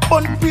culture,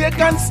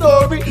 pagan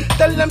story.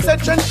 Tell them say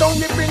Changetown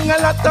they bring a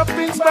lot of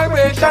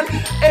inspiration.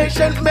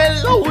 Ancient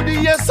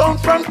melodious sound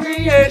from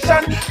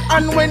creation.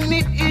 And when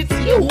it hits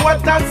you,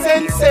 what a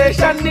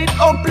sensation. It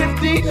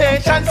uplift the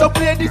nation. So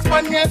play this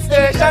on your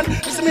station.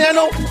 Listen me I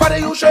know, father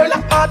you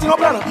Sherlock, party no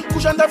planner.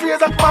 Cushion the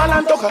Fraser,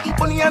 Marlon, Tóke.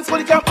 Bunny and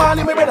Scully can't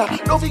Marley, my brother.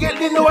 Don't forget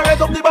Lindo, I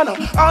rise up the banner.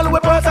 All the way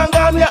pass and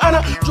God me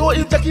honor. Joe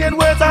is Jackie and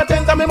words and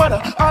tens of my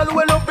mother. All the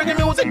way love reggae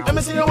music, let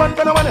me see you one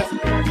for the one.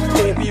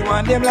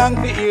 Everyone them long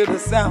to hear the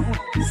sound.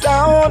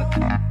 Sound,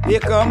 they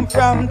come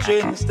from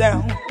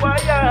Changetown.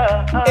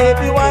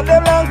 Everyone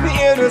them long to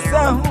hear the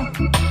sound.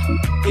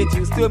 It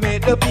used to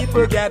make the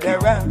people gather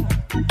round.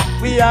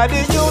 We are the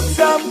youth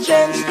from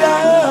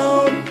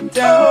Changetown,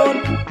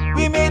 town.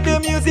 We made the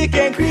music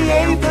and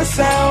create the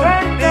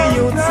sound. The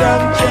youth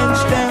from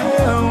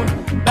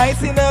Changetown,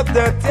 nicing up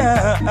the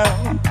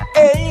town.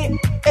 Hey,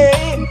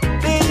 hey,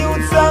 the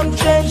youth from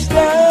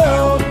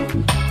Changetown.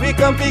 We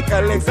come to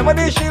collect some of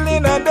the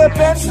shilling and the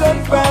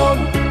pension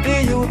found.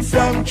 The youth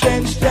from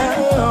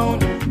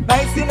Changetown,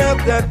 nicing up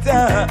the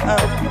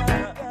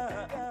town.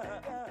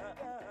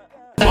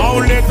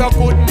 Only the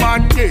good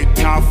man get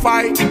a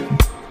fight,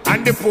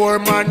 and the poor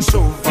man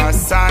shove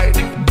aside.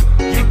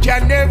 You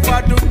can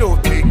never do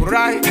nothing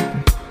right,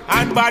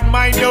 and bad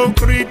mind don't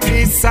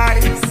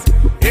criticize.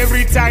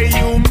 Every time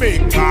you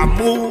make a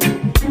move,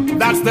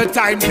 that's the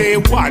time they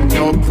want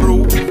to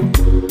prove.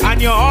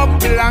 And you're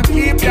humble and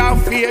keep your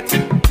faith.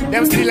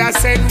 Them still a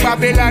send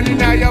Babylon in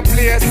your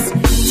place.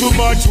 Too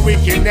much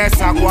wickedness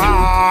a go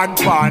on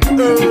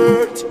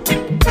earth.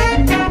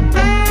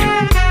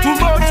 Too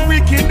much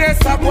wickedness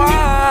a go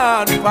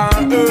on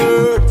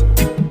earth.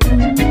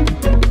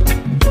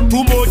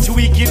 Too much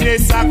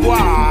wickedness a go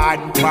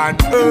on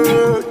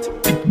earth.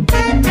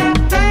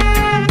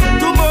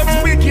 Too much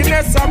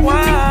wickedness a go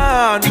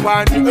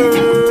on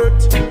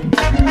earth.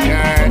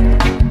 Yeah.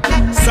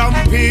 Some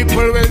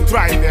people will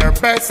try their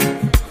best,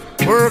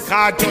 work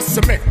hard just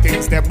to make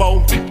things their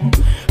bow.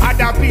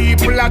 Other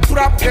people are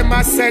trap them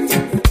a set.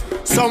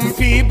 Some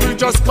people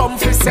just come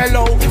for sell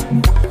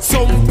out.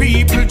 Some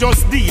people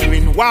just deal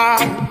in war.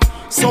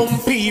 Some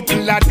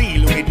people are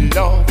deal with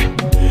love.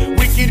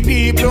 Wicked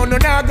people no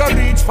not go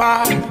reach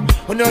far.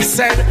 No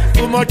said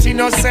too much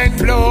innocent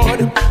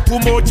blood. Too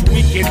much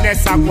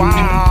wickedness a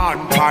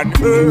gone on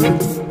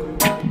earth.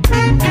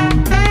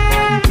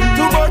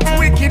 Too much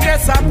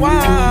wickedness a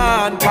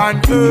gone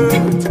on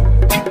earth.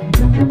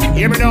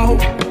 Hear me now.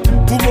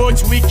 Too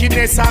much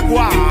wickedness a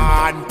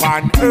gone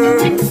on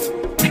earth.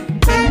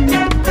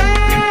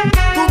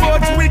 Too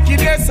much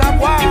wickedness a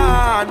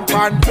gone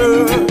on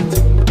earth.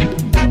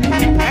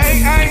 Hey,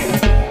 hey,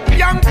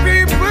 young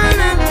people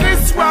in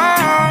this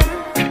world,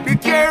 be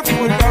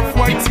careful of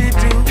what you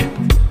do.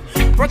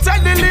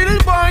 Protect the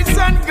little boys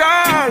and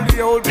girls.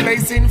 The old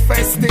place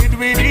infested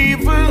with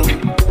evil.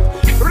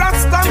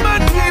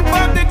 Rastaman keep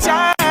on the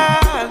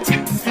chant.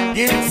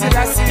 Give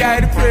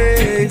Selassie the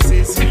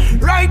praises.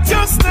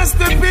 Righteousness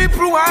the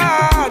people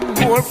want.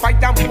 More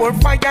fight and more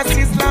fires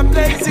Islam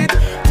blaze it.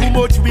 Too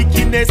much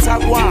wickedness a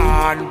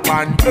one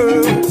on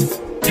earth.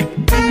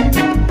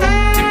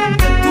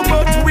 Too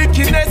much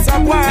wickedness a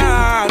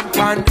one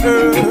on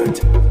earth.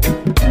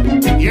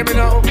 Hear me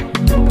now.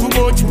 Too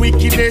much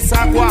wickedness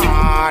a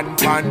one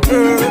on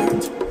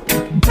earth.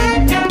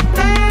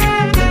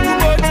 Too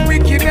much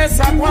wickedness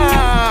a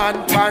one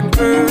on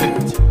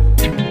earth.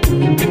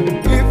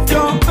 If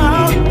you're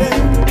out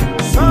there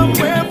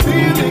somewhere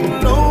feeling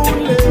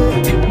lonely,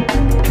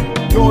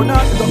 you're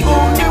not the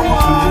only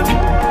one.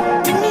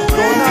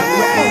 You're not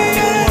the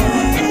only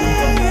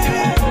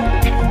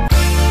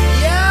one.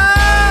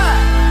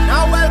 Yeah!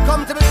 Now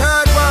welcome to the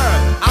third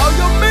world. How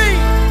you mean?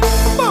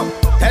 Boom.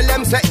 Tell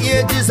them say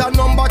age is a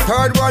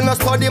third world, no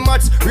study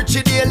maths.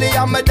 Richie Daly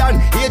and me done.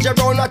 Age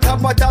around the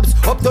top of tops.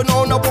 Up to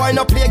now, no boy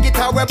no play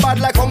guitar. We bad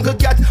like Uncle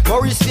Cat.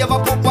 Maurice favor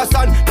Papa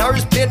Son.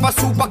 Norris played for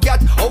Super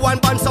Cat. Oh, one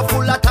band so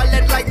full of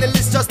talent like the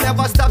list just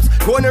never stops.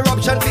 Go on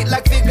eruption fit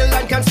like Figgle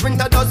and can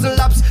sprint a dozen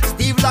laps.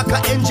 Steve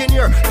Locker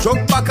engineer.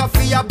 Drug back a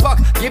for your buck.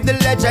 Give the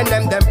legend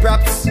them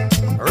props.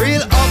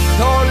 Real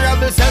uptown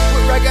rebels help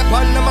with reggae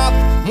on the map.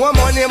 More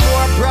money,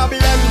 more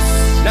problems.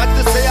 Not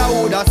to say I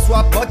woulda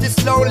swap, but it's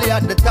slowly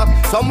at the top.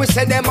 Some will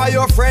say them are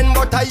your friend,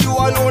 but are you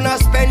alone a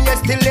spend? Yes,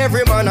 still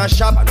every man a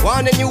shop. And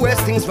one of the US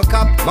things for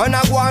cop. Man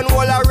a go on all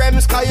a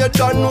rems, cause you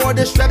don't know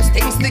the straps.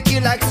 Things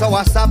sticky like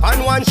sour sap.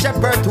 And one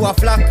shepherd to a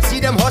flock.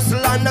 See them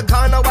hustle on the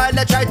corner while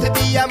they try to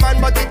be a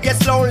man, but it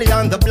gets lonely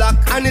on the block.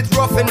 And it's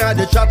rough in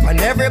the trap. And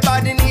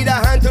everybody need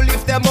a hand to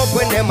lift them up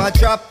when them a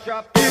drop.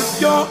 If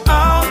you're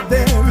out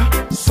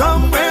there,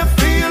 somewhere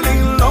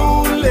feeling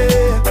lonely,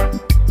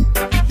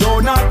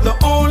 you're not the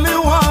only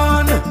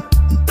one.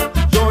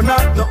 You're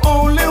not the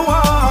only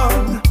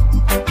one.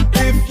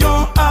 If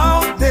you're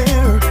out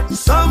there,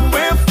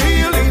 somewhere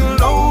feeling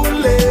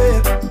lonely,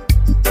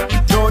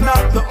 you're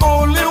not the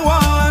only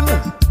one.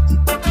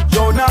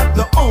 You're not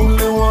the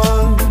only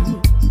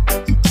one.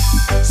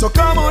 So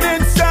come on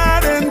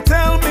inside and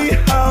tell me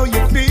how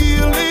you're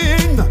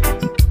feeling.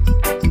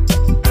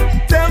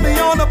 Tell me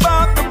all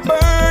about the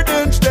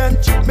burdens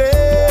that you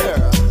bear.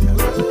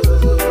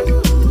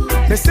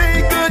 They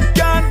say good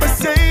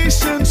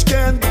conversations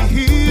can be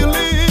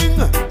healing.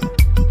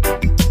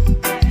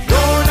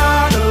 You're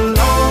not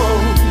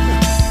alone,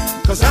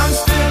 'cause I'm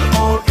still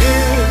all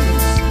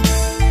ears.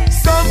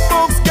 Some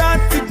folks got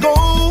to go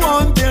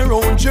on their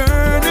own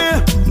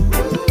journey.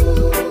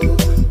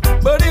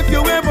 But if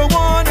you ever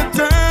want to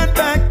turn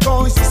back,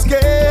 'cause you're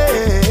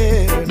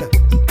scared.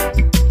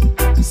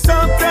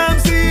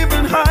 Sometimes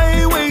even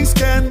highways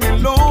can be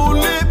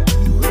lonely.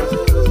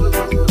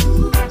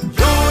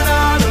 You're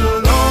not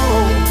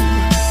alone,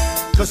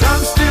 'cause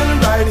I'm still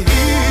right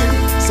here.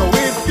 So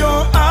if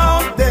you're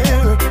out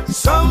there,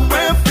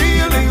 somewhere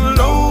feeling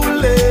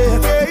lonely,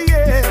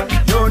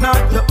 you're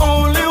not the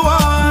only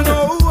one.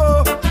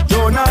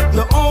 You're not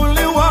the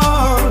only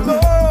one.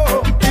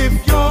 If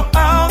you're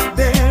out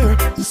there,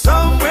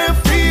 somewhere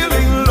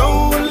feeling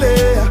lonely,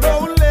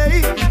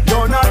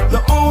 you're not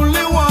the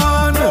only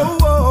one.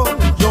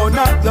 You're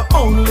not the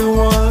only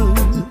one.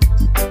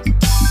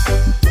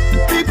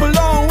 People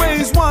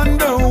always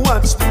wonder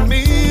what's the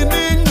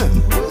meaning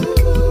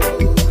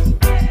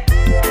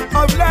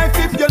of life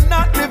if you're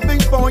not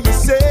living for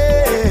yourself.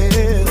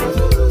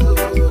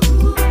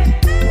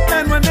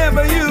 And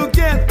whenever you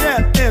get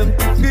that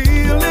empty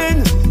feeling,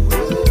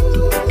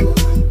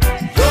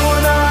 you're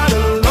not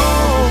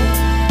alone.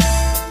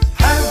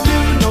 Have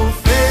you no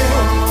fear?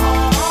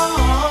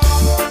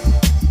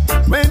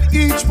 When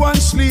each one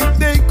sleep,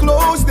 they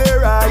close their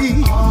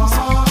eyes,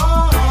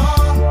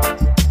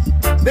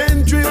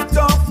 then drift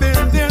off in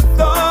their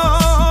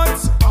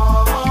thoughts.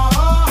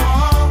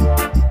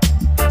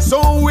 So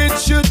it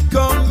should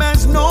come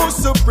as no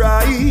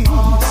surprise.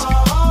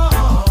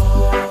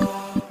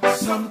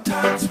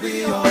 Sometimes we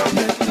all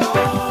get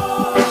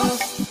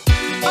lost.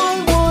 I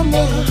want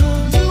it,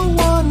 you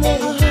want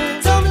it.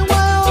 Tell me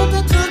why all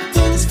the good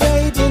things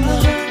fading.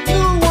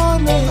 You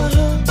want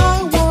it, I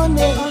want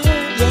it.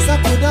 Yes, I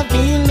could have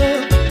been a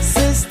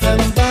system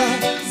by.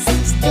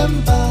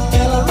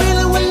 Girl, I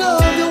really will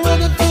love you when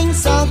the things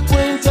are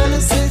going. Tell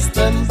the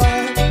system by.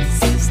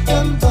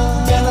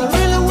 Girl, I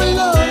really will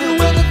love you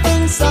when the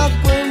things are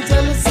going.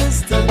 Tell the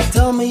system.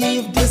 Tell me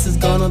if this is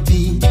gonna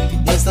be.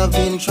 Yes, I've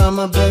been trying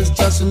my best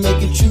just to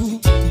make it true.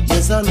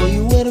 Yes, I know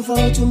you're waiting for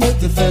me to make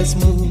the first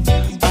move.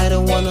 I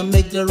don't wanna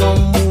make the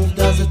wrong move,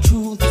 that's the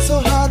truth. So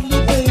hardly,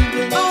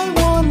 baby, I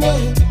want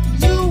it,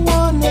 you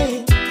want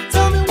it.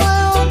 Tell me why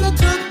all the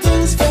good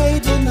things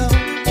fading now.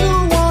 You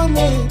want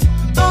it,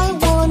 I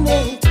want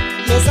it.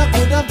 Yes, I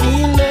could have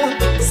been a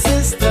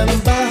system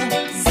by.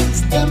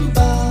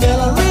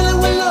 Girl, I really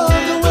will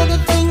love you when the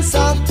things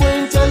are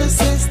going. Tell the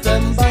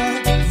system by.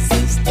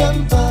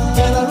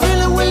 Girl, I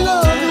really will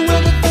love you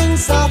when the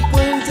things are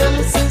going. Tell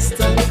the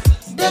system.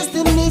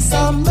 Destinies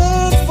are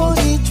made for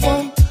each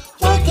one.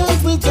 Why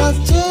can't we just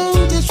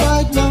change this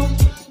right now?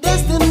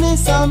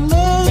 Destinies are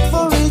made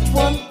for each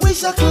one.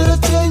 Wish I could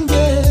have changed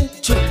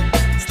it.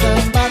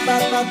 Stand by.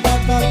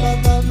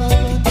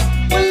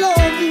 We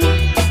love you,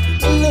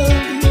 we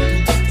love you.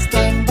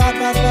 Stand by.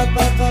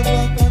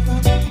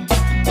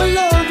 We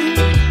love you,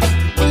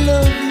 we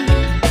love you.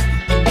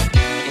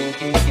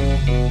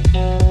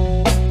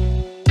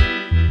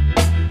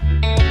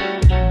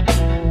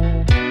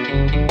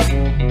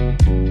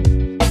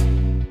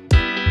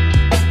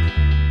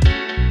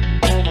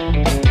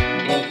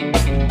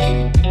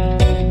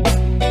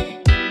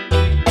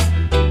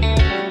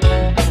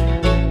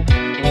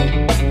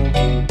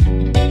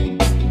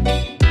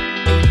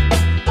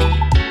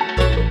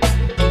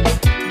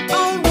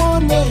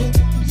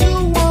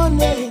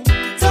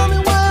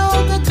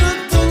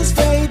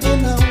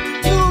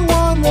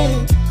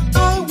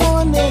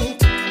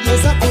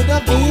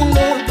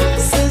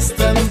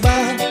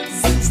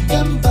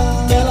 System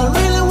by. Girl, I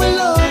really will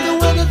love you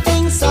when the things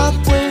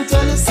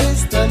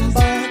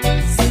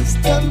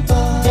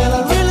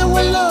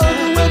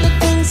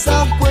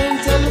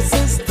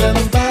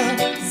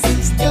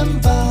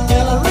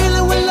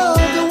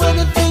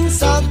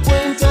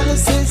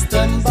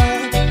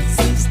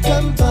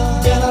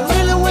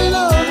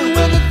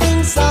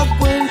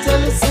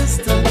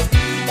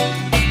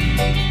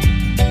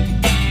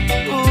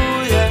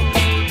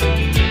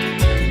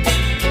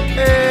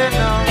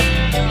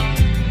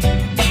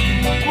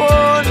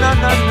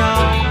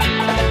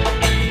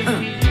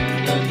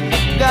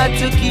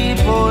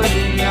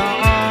holding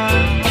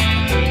on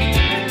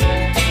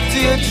to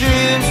your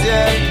dreams,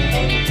 yeah.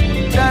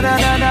 Da da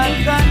da da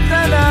da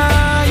da da,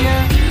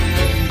 yeah.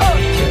 Oh,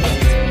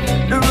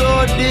 yeah. The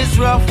road is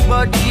rough,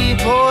 but keep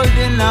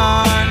holding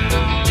on.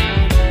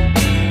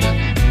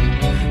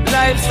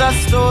 Life's a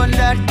stone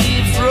that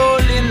keeps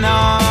rolling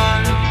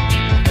on.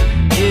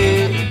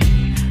 Yeah.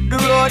 The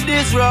road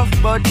is rough,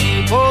 but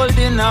keep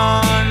holding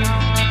on.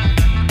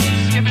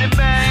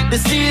 The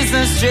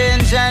seasons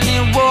change and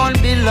it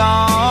won't be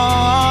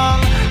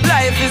long.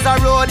 Life is a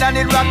road and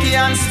it's rocky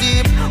and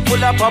steep.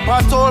 Full of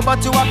papa toll,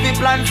 but you have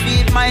people and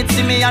feet. Might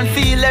see me and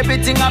feel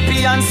everything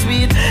happy and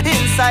sweet.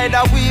 Inside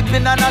a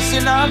weeping and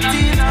gnashing of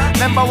teeth.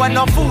 Remember when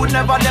no food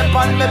never left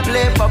on me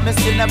plate, but me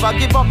still never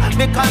give up.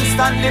 Me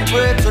constantly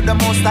pray to the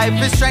Most High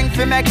for strength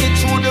to make it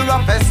through the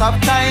roughest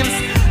of times.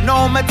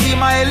 Now my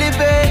team I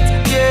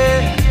elevate,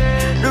 yeah.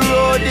 The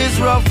road is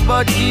rough,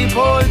 but keep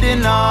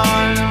holding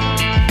on.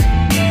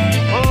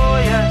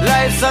 Oh yeah.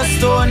 Life's a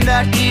stone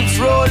that keeps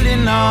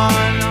rolling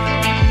on.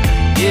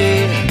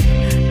 Yeah.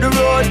 The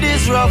road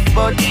is rough,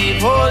 but keep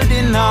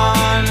holding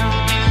on.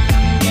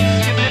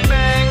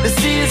 The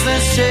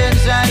seasons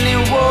change and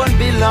it won't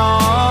be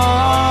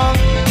long.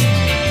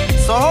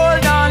 So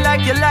hold on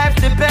like your life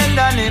depend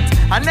on it.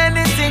 And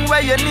anything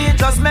where you need,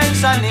 just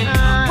mention it.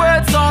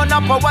 Words sound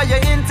up, but what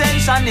your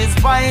intention is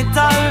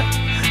vital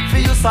for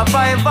your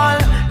survival.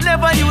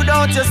 Never you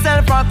doubt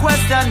yourself or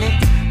question it.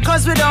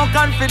 Cause without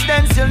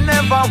confidence you'll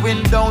never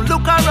win. Don't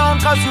look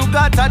around cause you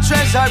got a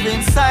treasure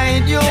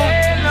inside you.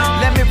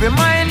 Let me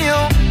remind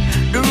you,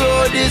 the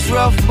road is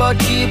rough but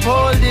keep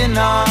holding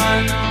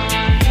on.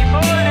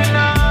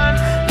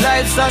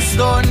 Life's a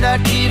stone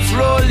that keeps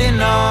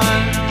rolling on.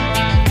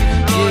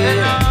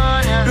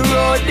 Yeah. The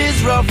road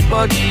is rough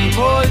but keep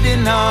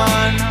holding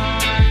on.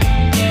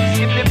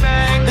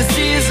 The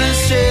seasons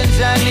change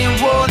and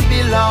it won't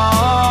be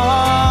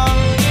long.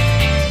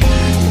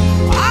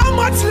 How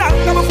much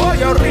longer before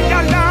you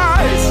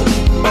realize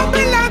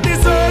Babylon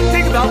is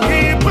hurting the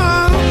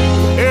people?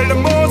 In the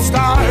Most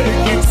High,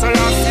 King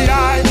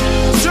Selassie,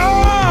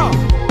 sure,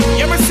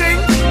 you me sing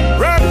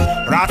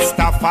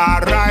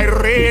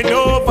Rastafari reign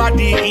over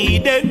the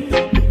Eden.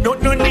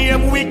 No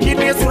name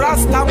wickedness,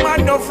 Rasta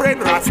man no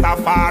friend.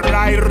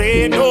 Rastafari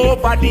reign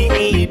over the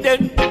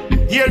Eden.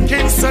 Here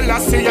King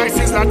Selassie, I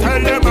says I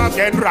tell them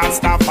again.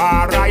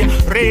 Rastafari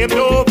reign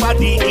over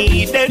the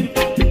Eden.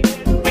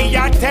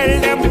 I tell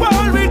them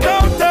all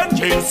without them.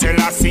 King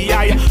Selassie,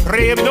 I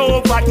raved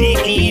over the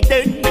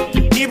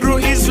Eden. Hebrew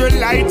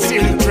Israelite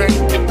children.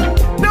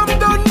 Them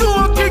don't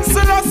know King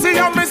Selassie,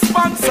 I'm a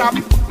sponsor.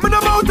 Man,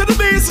 I'm out of the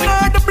beast,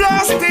 not the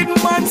blasted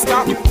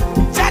monster.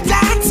 Judge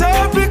answer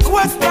every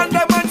question,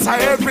 them answer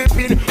every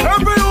pin.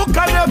 Every hook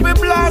and every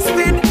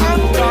blasted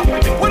anger.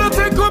 When I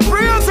think of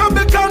praise, I'm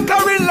the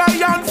conquering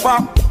lion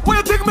for. When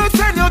you think me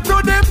send you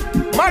to them,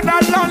 man, I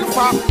land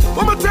for.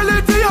 When I tell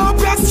you to you,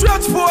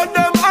 stretch for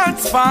them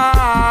hands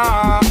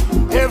far.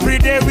 Every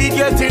day we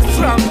get it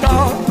from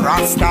down.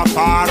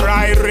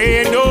 Rastafari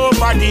reign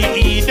over the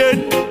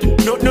Eden.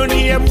 No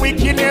name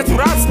wickedness,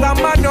 Rasta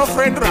man no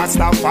friend.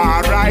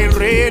 Rastafari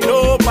reign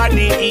over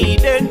the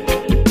Eden.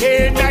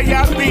 And I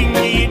have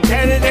been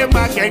tell them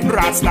again.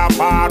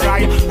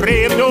 Rastafari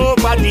reign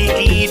over the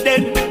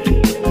Eden.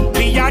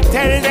 Me I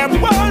tell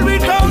them all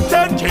without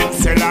them. King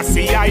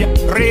Selassie I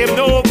reign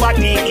over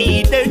the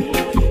Eden.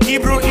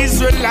 Hebrew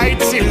Israelite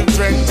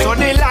children. So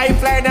the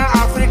lifeline of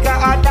Africa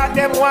and that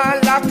them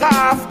want lock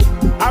off.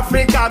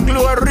 Africa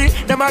glory,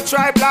 them a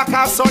try black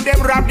off. So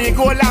them rob the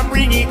gold and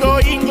bring it go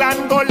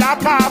England go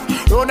lock off.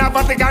 Run a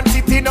Vatican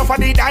City, enough of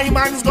the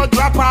diamonds go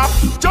drop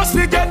off. Just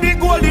to get the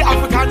gold, the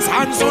Africans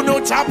hands so no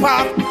chop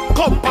off.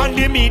 Come on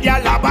the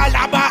media, laba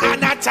laba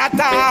and a chat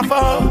off.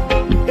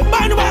 The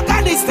man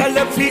wagon is tell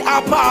them free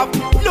up up.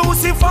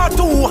 Lucifer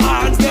two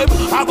hands, them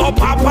a go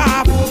pop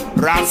up.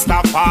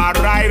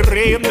 Rastafari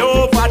reign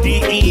over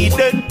the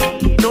Eden.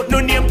 No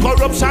name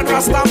corruption,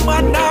 Rasta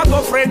man nah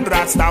go friend.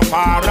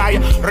 Rastafari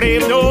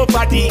reign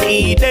over the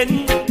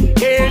Eden.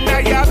 And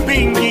I have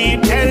been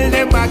tell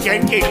them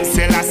again. King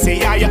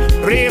Selassie I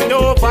reign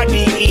over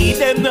the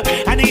Eden.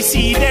 And he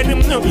see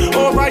them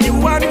over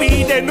you and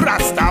me. Then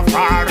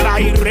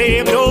Rastafari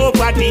reign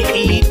over the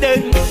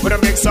Eden. But I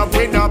mix up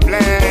with no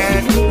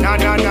blend. No,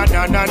 no, no,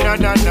 no, no, no,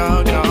 no,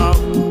 no, no.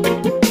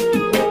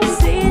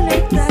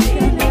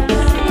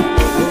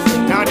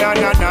 No, no,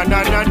 no, no,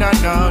 no, no, no,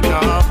 no,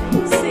 no.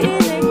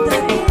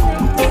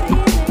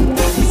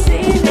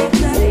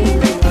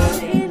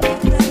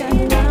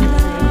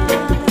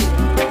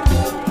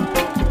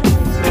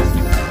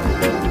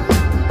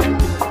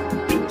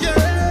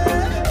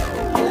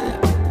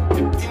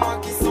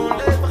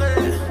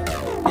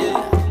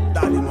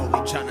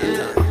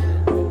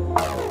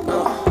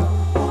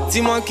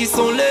 Dis-moi qui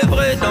sont les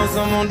vrais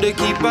dans un monde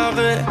qui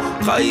paraît.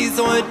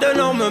 Trahison et de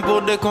normes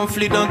pour des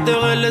conflits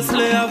d'intérêts.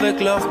 Laisse-les avec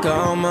leur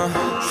karma.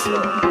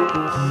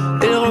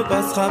 Il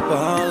repassera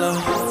par là.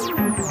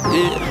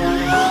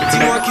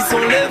 Dis-moi qui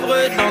sont les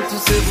vrais dans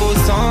tous ces faux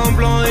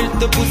semblants. Ils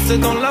te poussent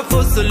dans la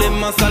fosse, les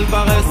mains sales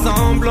paraissent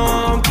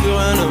semblants. Plus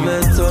rien ne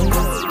m'étonne.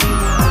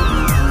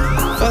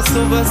 face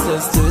aux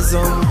bassesses des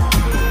hommes.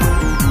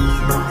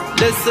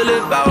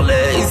 Laissez-les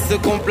parler, ils se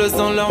complaisent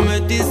dans leur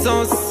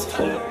médisance.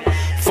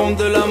 Font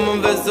de la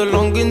mauvaise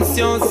langue une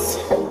science.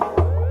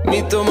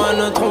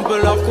 Mythomanes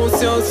trompent leur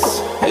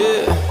conscience.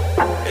 Yeah.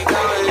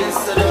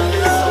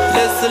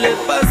 Laissez-les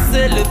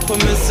passer, les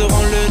premiers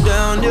seront les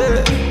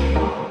derniers.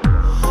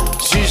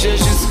 Jugés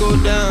jusqu'au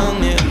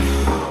dernier.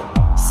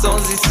 Sans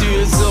issue,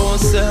 ils seront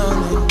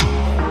cernés.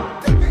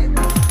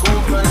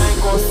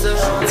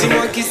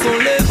 Dis-moi qui sont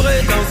les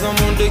vrais dans un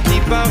monde qui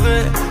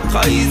paraît.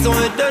 Trahison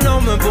est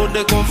énorme pour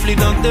des conflits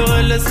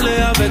d'intérêts. Laisse-les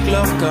avec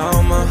leur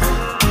karma.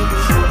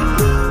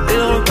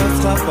 Il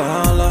repassera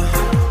par là.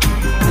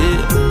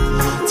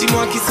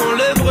 Dis-moi qui sont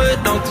les vrais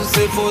dans tous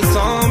ces faux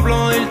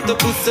semblants. Ils te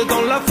poussent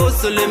dans la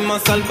fosse, les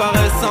mains sales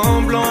paraissent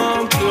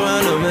semblants. Plus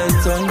rien ne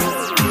m'étonne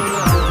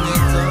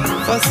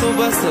face aux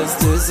bassesses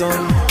des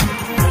hommes.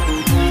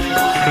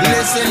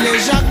 Laissez-les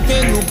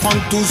jacter, nous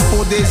prendre tous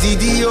pour des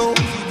idiots.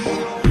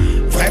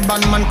 Vrai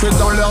bandman que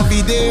dans leurs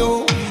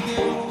vidéos.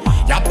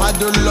 Y'a pas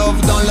de love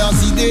dans leurs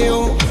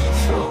idéaux.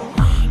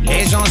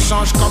 Les gens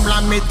changent comme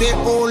la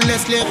météo.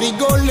 Laisse-les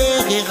rigoler,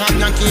 rira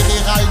bien qui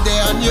rira le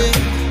dernier.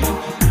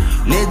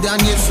 Les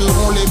derniers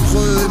seront les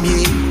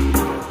premiers.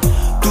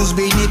 Tous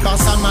bénis par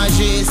sa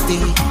majesté.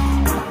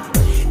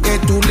 Et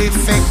tous les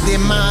fakes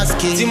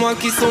démasqués. Dis-moi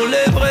qui sont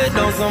les vrais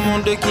dans un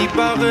monde qui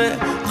paraît.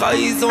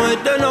 Trahison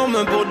est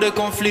énorme pour des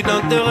conflits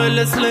d'intérêts.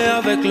 Laisse-les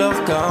avec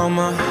leur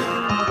karma.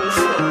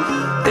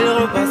 Il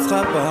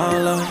repassera par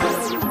là.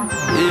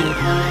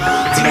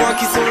 Dis-moi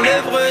qui sont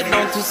les vrais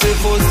dans tous ces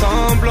faux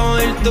semblants.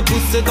 Ils te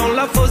poussent dans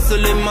la fosse,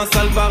 les mains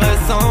sales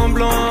paraissent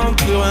semblants.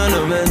 Plus rien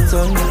ne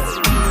m'étonne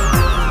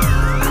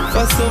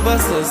face aux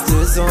bassesses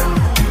des hommes.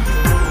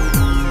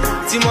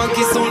 Dis-moi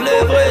qui sont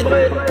les vrais.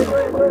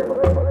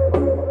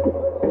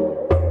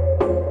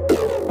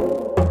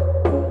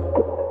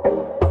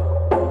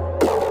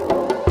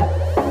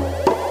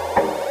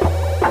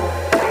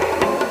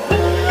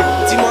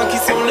 Dis-moi qui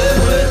sont les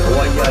vrais.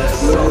 Royal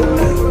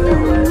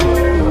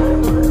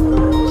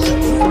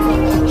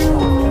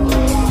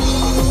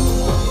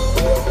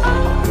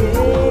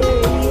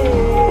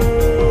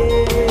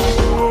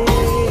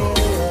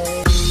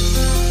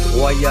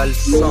Royal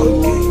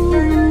Song.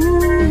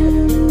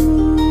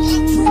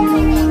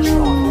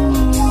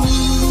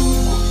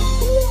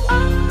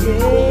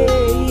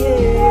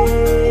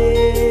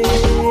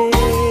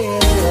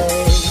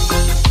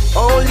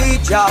 Only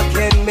Jah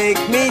can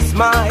make me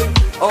smile.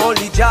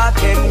 Only Jah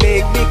can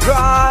make me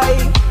cry.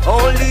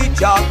 Only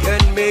Jah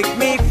can make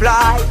me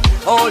fly.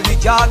 Only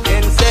Jah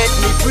can set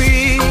me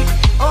free.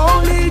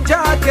 Only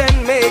Jah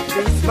can make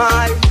me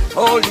smile.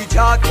 Only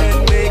Jah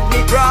can make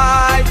me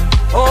cry.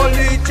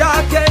 Only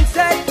Jah can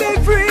set me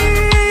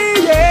free.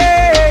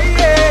 Yeah,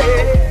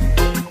 yeah.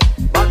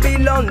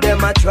 Babylon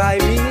them a try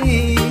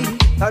me.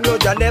 I know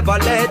Jah never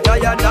let I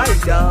die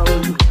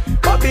down.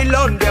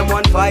 Babylon them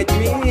want fight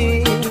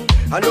me.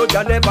 I know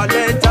Jah never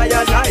let I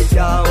die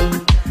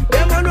down.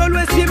 Them will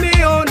always see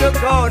me on the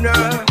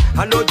corner.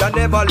 I know Jah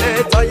never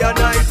let I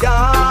die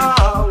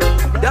down.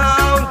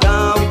 Down,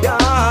 down,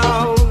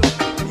 down.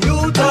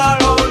 Youth are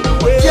on the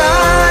way.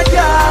 Jah,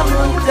 Jah,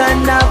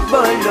 Montana,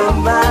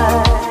 Boloma.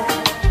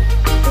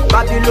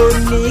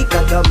 Babyloni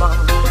katama,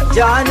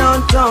 Janon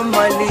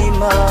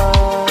Tomalima.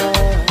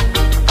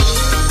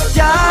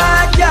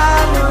 Jaja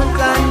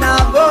Montana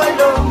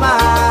Boloma.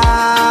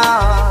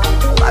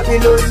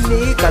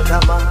 Babyloni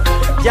katama,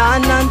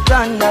 Janon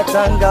Tana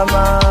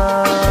Tangama.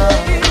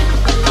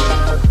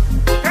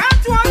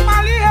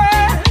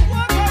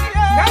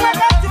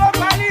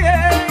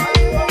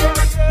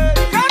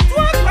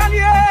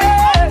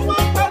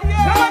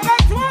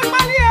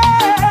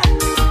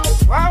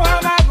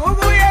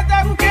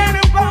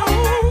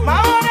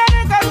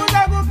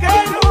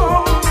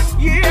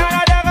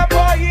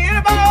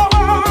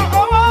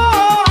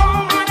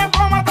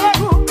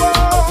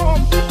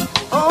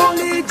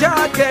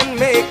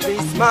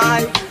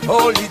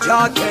 Only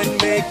Jah can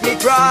make me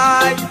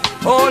cry.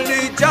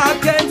 Only Jah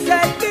can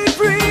set me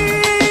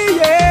free.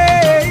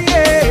 Yeah,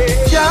 yeah.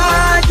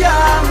 Jah,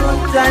 Jah,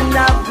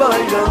 Montana,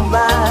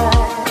 Boloma.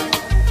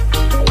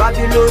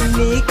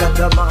 Babyloni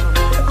katama,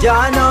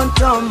 Janon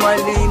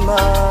Tomalima.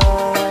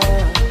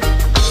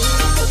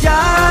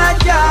 Jah,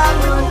 Jah,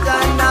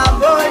 Montana,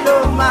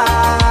 Boloma.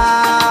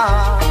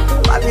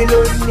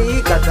 Babyloni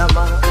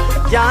katama,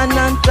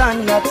 Janon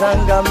Tana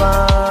Tangama.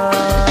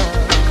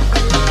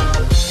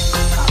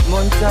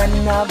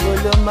 Montana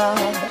Boloma,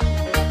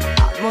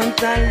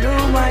 Montana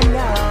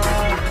Lumana.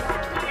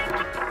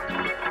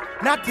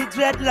 Not the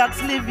dreadlocks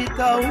live it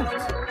out.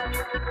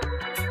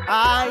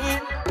 I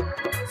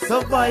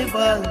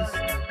survivors.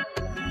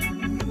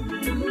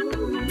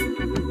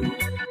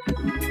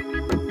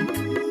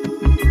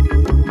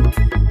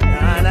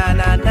 Na na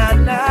na na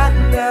na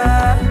na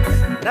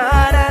na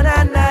na na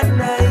na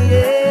na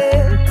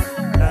yeah.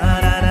 Na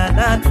na na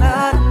na na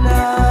na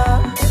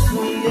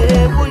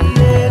yeah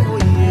yeah.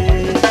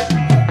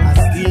 I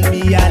still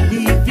be a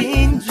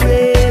living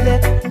dread,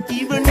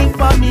 even if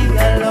I'm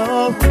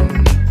alone.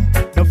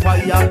 The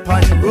fire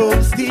upon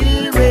rope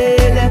still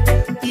red,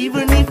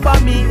 even if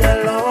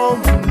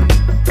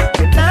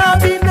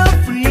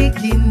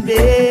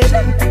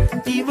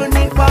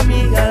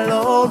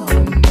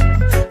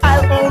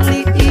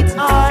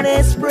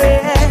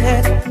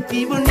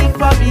even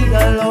if I be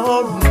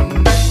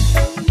alone.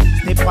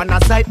 Step on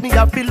a side, me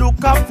have to look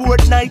a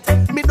fortnight.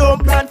 Me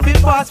don't plan for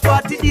fast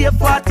 40 day,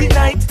 40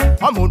 night.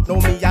 I won't know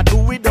me I do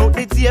without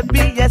the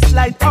GPS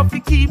light. Have to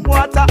keep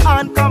water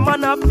on, come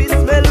on, have to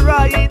smell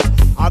right.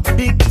 A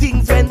big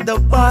things when the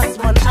boss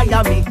want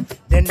hire me.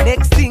 The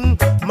next thing,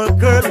 my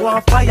girl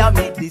want fire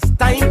me. This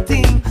time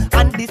thing,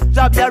 and this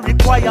job ya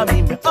require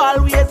me. Me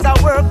always a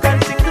work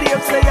and she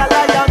claims say I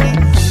lie me.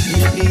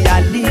 Maybe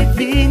I live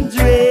in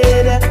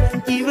dread,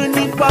 even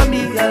if I'm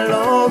me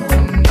alone.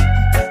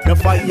 The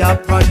fire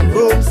pan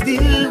room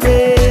still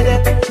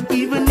red,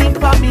 even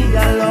if I'm me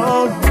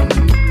alone.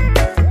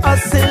 A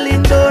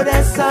cylinder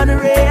that's on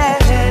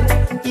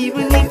red,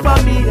 even if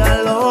I'm me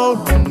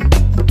alone.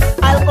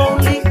 I'll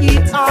only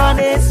eat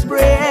honest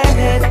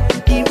bread,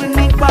 even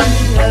if I'm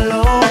me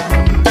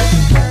alone.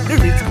 The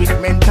rich quick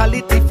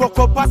mentality fuck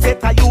up a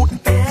set of youth.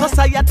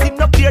 Society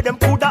no care, them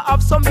coulda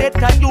have some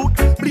better youth.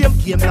 Blame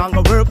game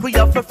longer work, we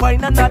have to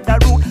find another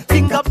route.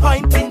 Finger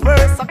pointing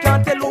verse, I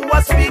can't tell who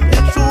was speak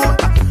the truth.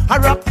 A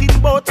rocking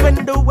boat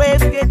when the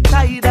waves get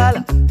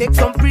tidal. Take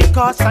some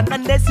precaution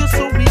unless you're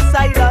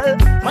suicidal.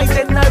 My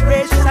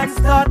generation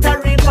start a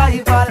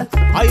revival.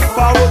 I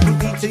forward to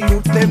teach the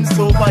youth them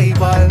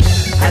survival.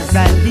 As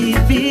I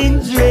live in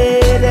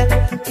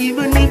dread,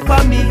 even if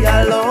I'm me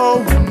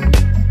alone.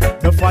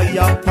 The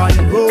fire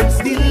pan room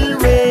still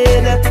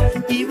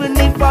red, even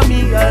if I'm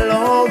me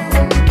alone.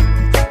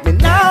 Me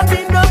not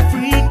be no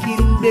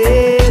freaking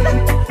bed,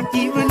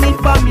 even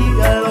if I'm me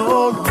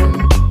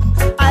alone.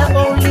 I'll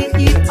only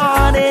eat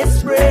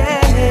honest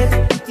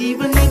bread,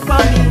 even if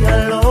I'm me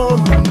alone.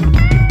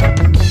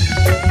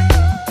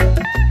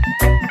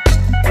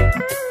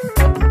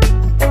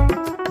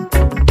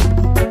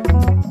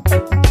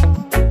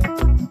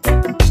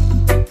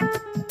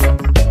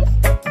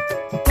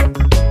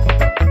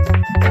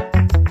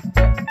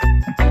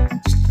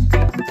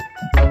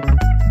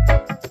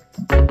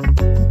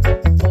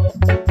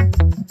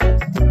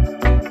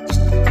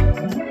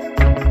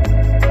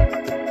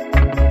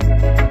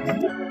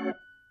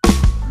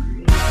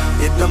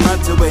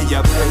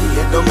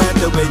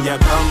 You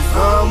come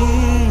from,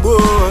 boy,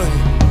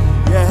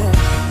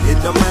 yeah.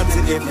 It don't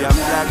matter if you're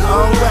black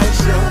or white,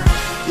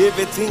 yeah.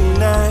 Everything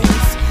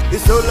nice.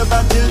 It's all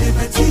about the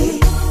liberty.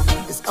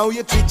 It's how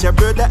you treat your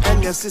brother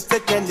and your sister.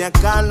 Can you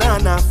call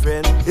on a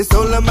friend? It's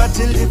all about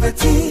the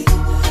liberty,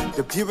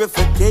 the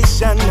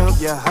purification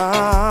of your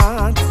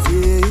heart,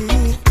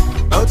 yeah.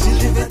 About the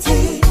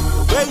liberty,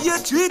 where you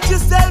treat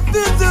yourself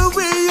is the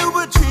way you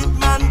would treat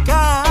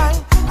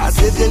mankind. I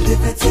said the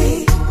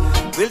liberty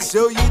will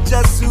show you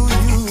just who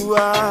you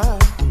are.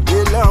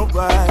 Hello,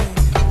 why?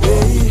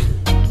 Hey,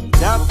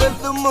 top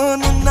of the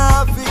morning,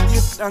 I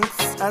give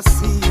thanks. I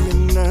see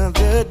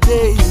another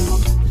day.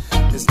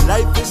 This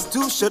life is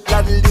too short,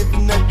 I live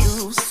not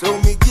do. So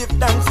me give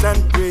thanks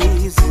and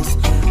praises.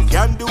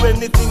 Can't do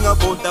anything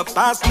about the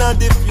past, not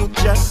the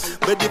future.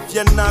 But if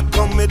you're not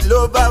come with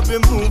love, I'll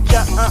remove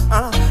ya.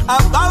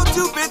 About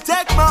to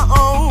protect my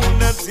own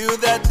until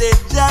that day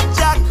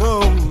Jack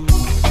home.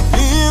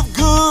 Live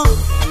good,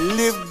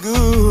 live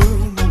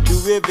good.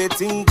 Do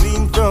everything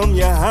clean from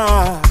your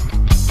heart.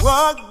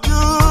 Walk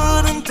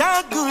good and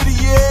talk good,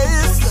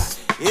 yes.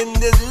 In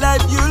this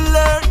life you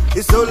learn,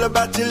 it's all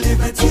about your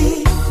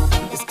liberty.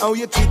 It's how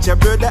you treat your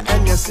brother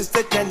and your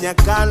sister. Can you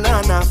call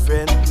on a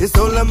friend? It's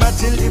all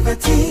about your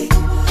liberty,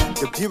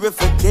 the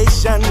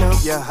purification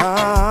of your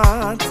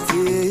heart,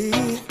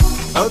 yeah.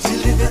 About your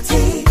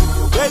liberty,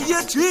 where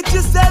you treat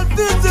yourself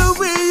is the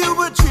way you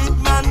would treat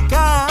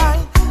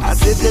mankind. I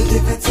said the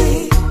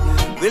liberty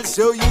will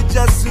show you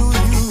just who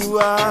you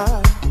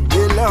are.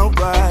 Hello,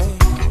 why?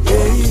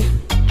 Yeah.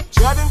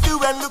 Trying to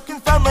and looking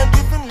from a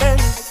different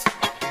lens.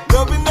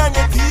 Loving on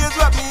your tears,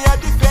 what me I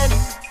defend.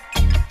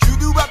 You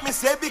do what me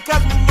say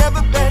because me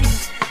never bend.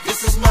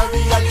 This is my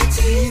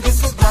reality,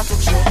 this is not a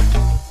trend.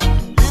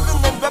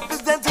 Living and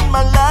representing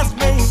my last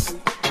name.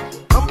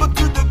 Humble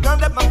to the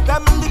ground that my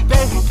family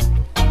paid.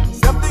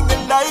 Something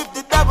in life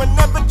that I will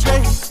never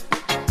trade.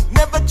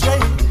 Never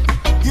trade.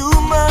 You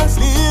must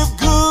live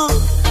good,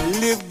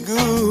 live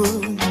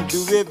good. Do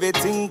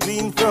everything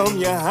clean from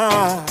your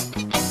heart.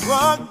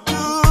 Walk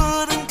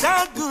good and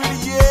talk good,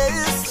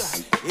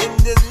 yes. In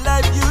this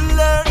life you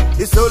learn,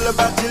 it's all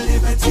about your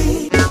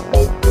liberty.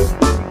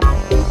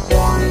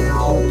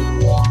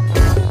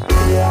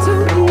 To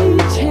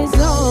each his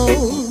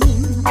own,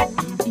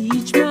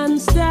 each man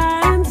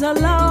stands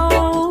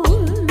alone.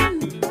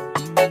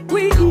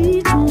 We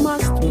each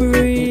must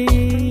bring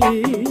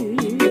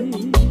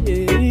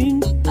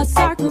a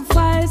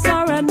sacrifice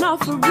or an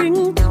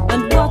offering,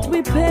 and what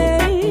we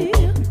pay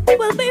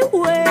will be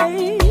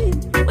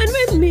weighed when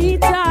we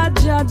meet our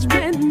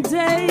judgment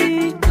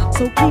day.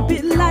 So keep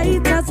it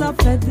light as a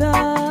feather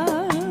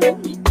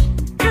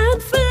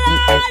and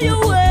fly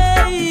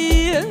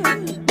away.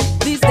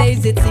 These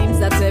days it seems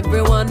that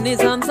everyone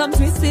is on some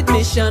twisted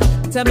mission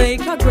to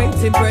make a great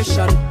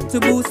impression, to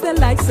boost their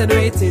likes and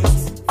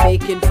ratings,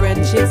 faking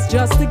friendships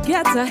just to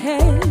get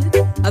ahead.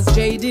 As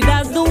jaded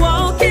as the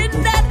walking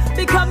dead,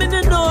 becoming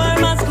the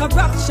norm as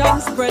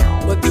corruption spread.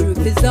 But truth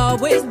is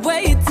always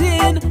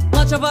waiting.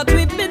 Much of what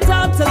we've been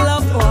taught to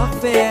love or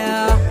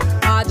fear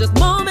are just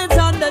moments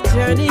on the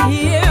journey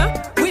here.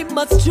 We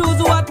must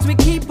choose what we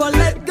keep or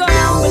let go.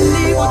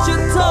 Believe what you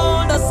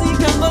told us, he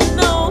can go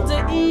no.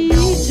 To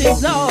each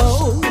his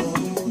own.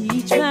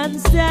 Each man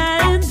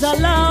stands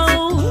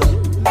alone.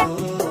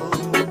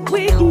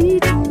 We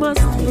each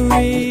must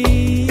bring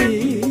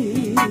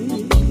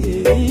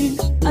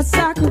a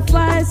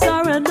sacrifice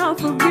or an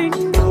offering,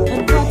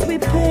 and what we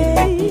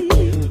pay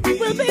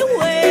will be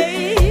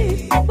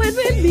weighed when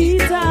we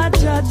meet our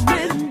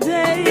judgment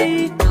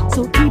day.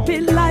 So keep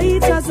it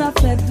light as a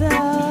feather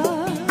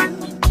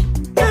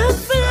and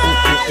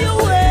fly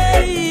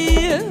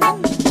away.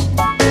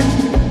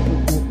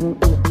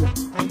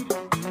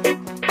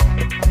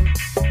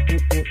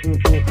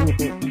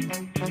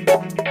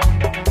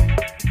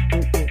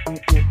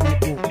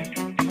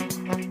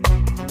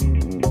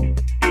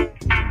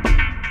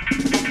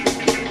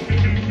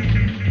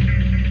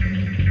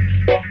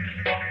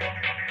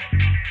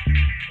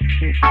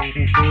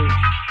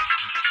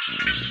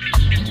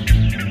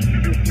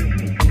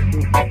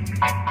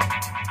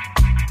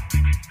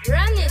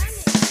 Run it.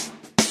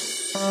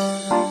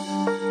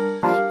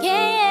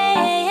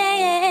 Yeah.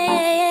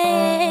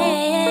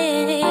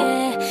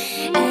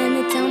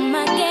 Anytime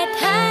I get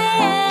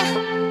higher,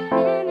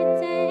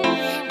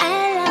 I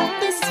love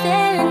this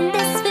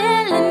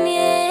feeling,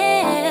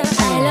 yeah.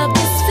 I love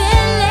this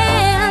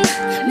feeling.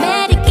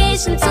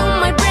 Medication to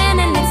my brain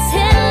and it's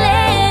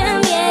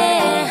healing,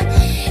 yeah.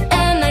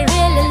 And I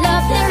really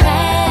love the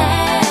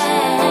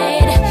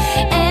ride.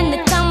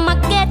 Anytime I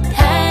get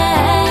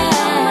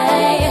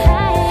high,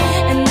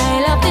 and I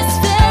love this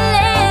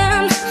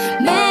feeling.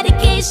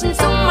 Medication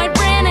to my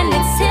brain and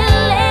it's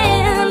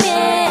healing,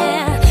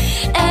 yeah.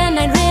 And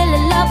I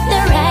really love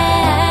the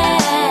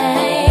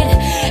ride.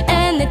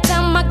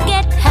 Anytime I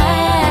get high.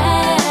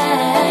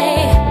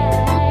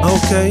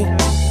 Ok,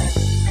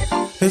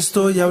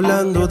 estoy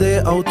hablando de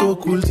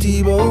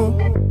autocultivo.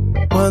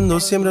 Cuando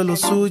siembra lo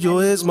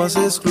suyo es más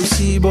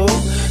exclusivo.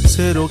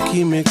 Cero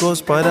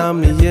químicos para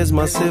mí es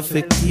más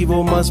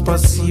efectivo, más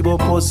pasivo,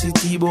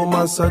 positivo,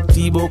 más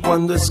activo.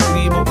 Cuando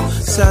escribo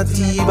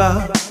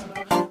sativa,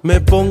 me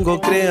pongo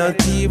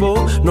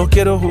creativo. No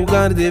quiero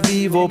jugar de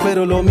vivo,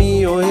 pero lo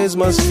mío es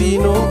más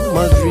fino,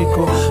 más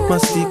rico,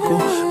 mastico,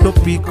 lo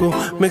pico,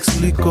 me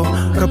explico.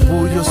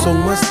 Capullos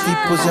son más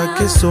tipos ya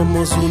que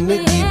somos un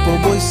equipo.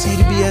 Voy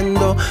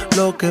sirviendo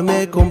lo que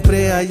me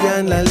compré allá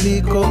en la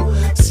Lico.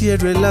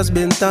 Cierre las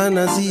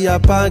ventanas y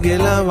apague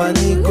el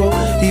abanico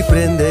y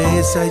prende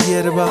esa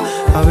hierba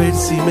a ver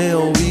si me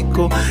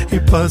ubico. Y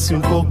pase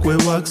un poco de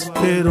wax,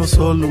 pero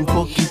solo un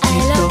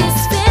poquitito.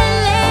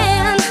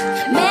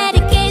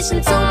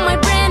 Medication to my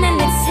brain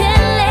and it's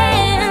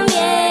healing,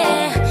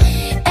 yeah.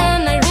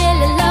 And I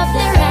really love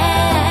the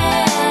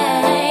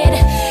ride.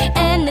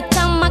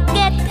 Anytime I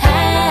get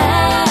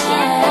high,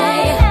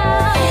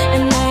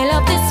 and I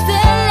love this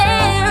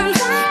feeling.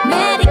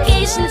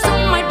 Medication to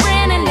my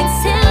brain and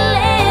it's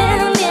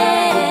healing,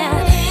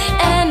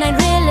 yeah. And I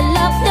really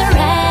love the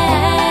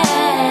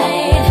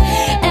ride.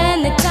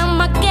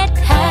 Anytime I get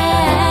high.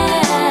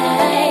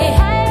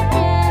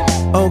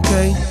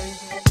 Okay.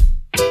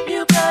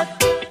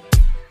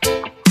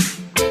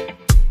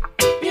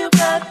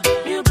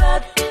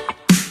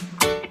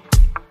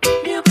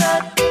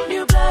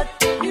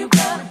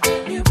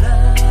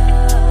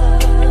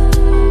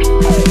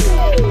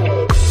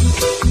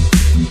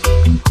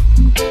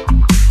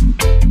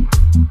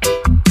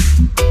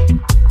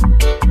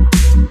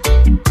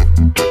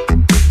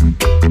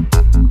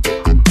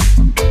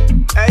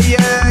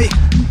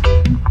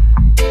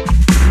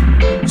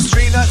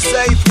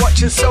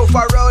 Yourself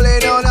by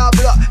rolling on our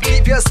block.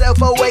 Keep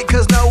yourself awake,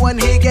 cause no one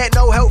here get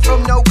no help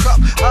from no cop.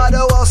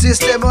 Other world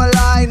system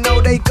online, know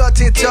they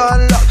got it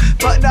unlocked.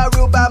 But that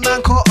real bad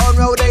man caught on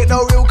road, ain't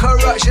no real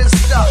corruption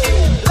stuff.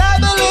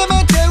 Liable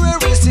and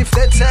terrorists if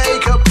they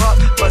take a pop.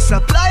 But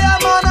supply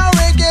them on a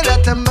regular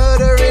to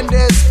murder in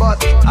this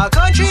spot. Our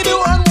country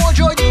do and want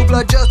your new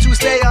blood just to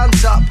stay on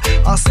top.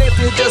 Our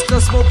safety just a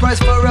small price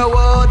for a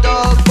world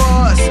dog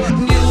boss.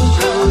 New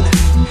blood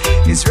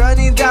is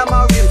running down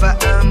my river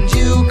and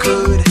you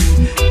could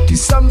do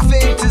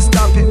something to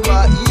stop it,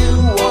 but you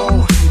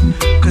won't.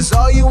 Cause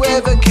all you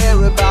ever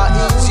care about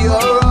is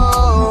your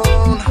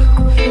own.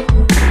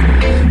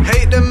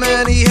 Hate the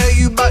man, he hate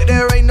you back,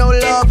 there ain't no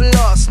love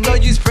lost. No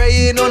use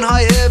praying on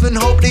high heaven,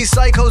 hope these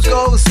psychos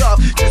go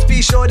soft. Just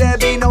be sure there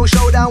be no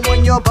showdown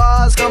when your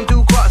bars come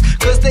to cross.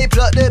 Cause they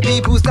plot the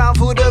people's down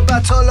for the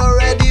battle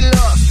already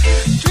lost.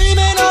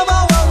 Dreaming of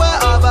a world where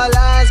other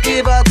lands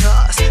give a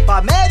toss.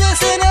 But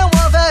medicine and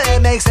warfare,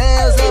 it makes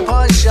sales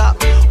upon shop.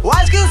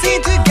 Wise can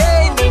seem to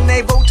gain when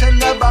they vote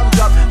and the bomb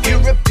drop.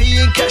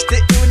 European catch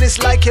the illness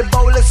like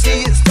Ebola,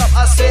 see it stop.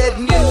 I said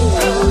new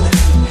blood,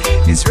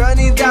 it's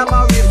running down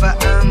my river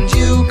and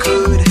you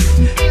could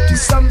do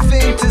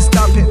something to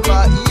stop it,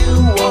 but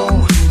you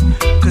won't.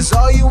 Cause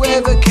all you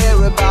ever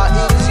care about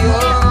is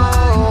your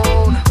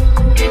own.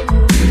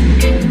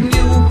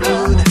 New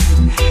blood,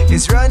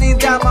 it's running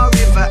down my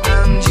river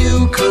and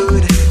you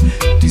could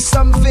do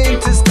something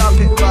to stop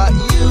it, but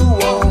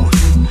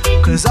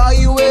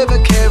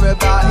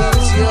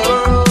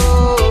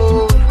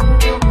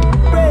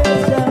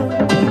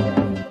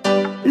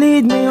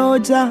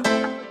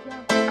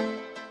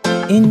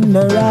in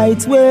the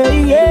right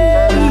way.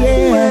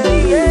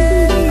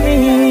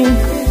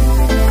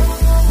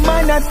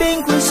 Man, I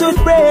think we should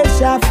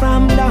pressure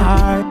from the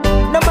heart.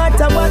 No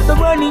matter what the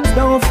runnings,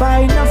 don't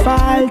find a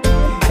fault.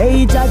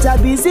 Hey,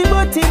 Jaja busy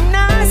but him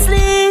not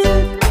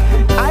sleep.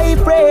 I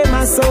pray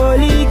my soul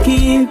he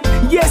keep.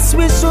 Yes,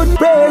 we should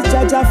praise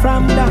Jaja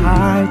from the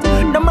heart.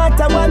 No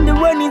matter what the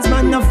runnings,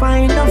 man, no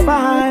find a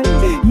fault.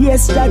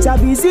 Yes, Jaja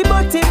busy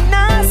but him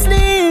not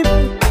sleep.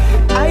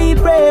 I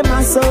pray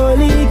my soul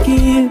he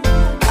keep.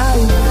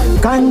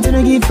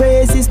 Continue give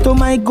praises to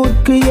my good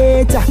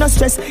creator. No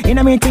stress in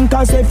a meeting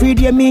cause every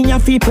day me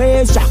and feel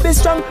pressure. Be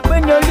strong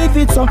when you live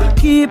it, so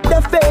keep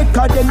the faith.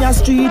 Cause them your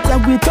street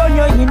and we turn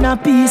you in a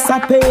piece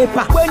of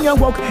paper. When you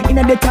walk in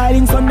a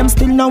detailing son, them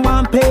still no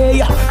one pay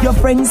you. Your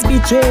friends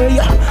betray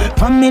you,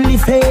 family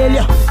fail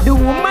you. The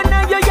woman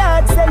of your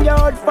yard say you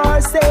out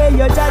for say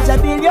you. Judge a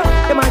bill you,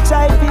 them a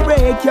try to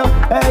break you.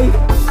 Hey,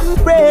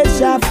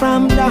 pressure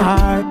from the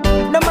heart.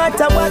 No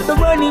matter what the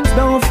runnings,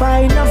 don't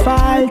find a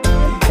fault.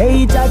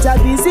 Hey, Jaja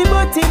busy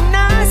but him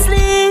not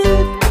sleep.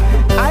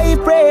 I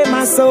pray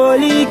my soul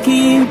he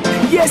keep.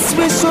 Yes,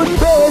 we should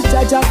praise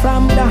Jaja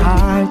from the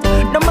heart.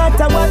 No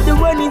matter what the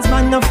runnings,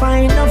 man, no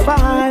find no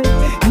fault.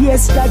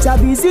 Yes, Jaja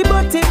busy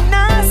but him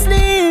not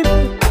sleep.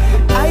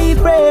 I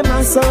pray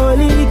my soul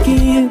he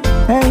keep.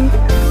 Hey,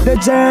 the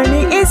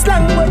journey is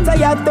long but I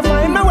have to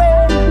find my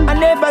way. I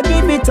never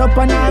give it up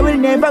and I will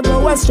never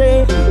go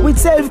astray. With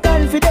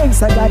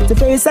self-confidence I got to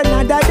face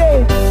another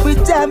day.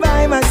 With Jah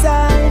by my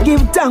side,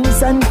 give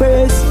thanks and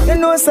praise. You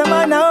know some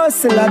man a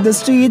hustle at the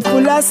street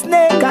full of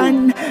snake.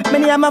 And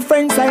many of my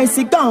friends I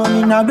see gone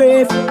in a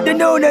grave. They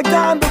know that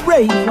I'm the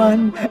brave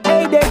one.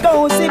 Hey, they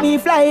go see me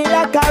fly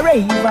like a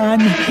raven.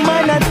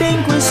 Man, I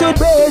think we should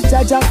praise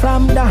Jaja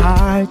from the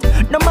heart.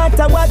 No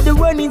matter what the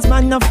runnings,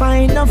 man, no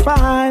find no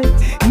fault.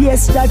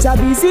 Yes, Jaja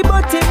busy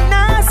but him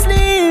not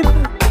sleep.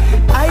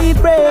 I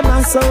pray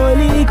my soul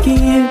he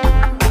keep.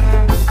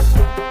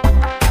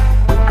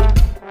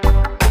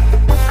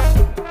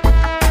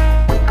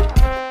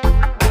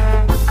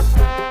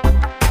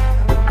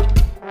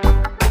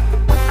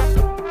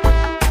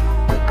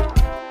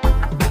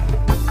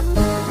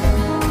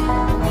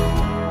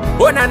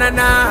 Oh na na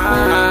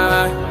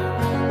na,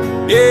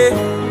 yeah,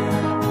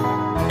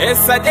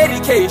 it's a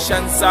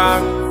dedication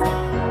song.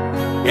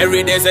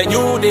 Every day's a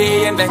new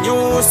day and a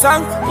new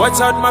song.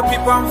 Watch out my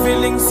people, I'm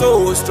feeling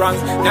so strong.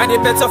 Now they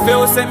better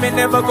feel say me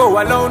never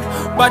go alone.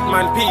 But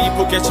man,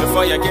 people get your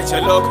fire, get your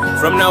luck.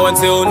 From now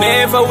until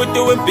never, we're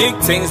doing big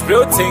things,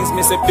 real things.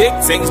 Me say big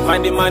things,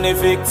 find the money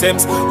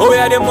victims. Oh, we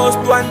are the most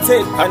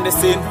wanted on the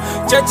scene.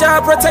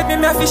 Jaja protect me,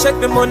 I fish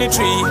at the money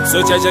tree.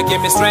 So Jaja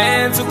give me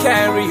strength to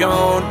carry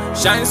on.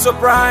 Shine so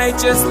bright,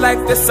 just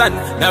like the sun.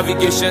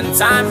 Navigation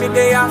time, me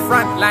they are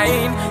front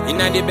line. In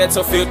the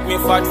battlefield, me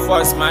fought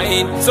first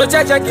mine. So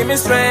Jaja give me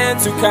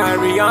strength to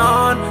carry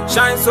on.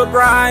 Shine so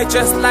bright,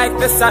 just like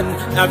the sun.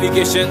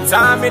 Navigation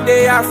time, me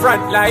they are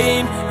front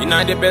line. In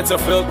the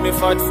battlefield, me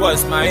fought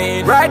first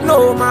mine. Right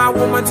now, my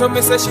woman told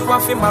me say she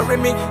want to marry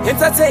me.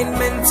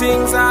 Entertainment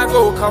things I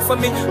go come for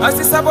me. As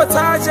the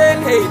sabotage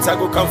and hate I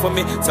go come for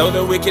me. Tell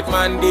the wicked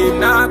man they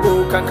nah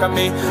go conquer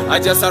me. I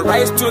just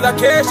arise to the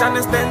occasion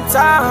and stand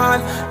tall.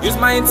 Use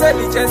my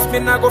intelligence, me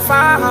nah go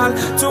fall.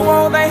 To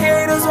all the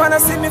haters wanna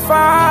see me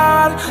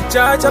fall.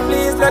 Jaja,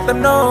 please let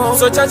them know.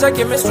 So Jaja,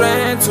 give me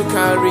strength to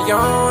carry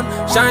on.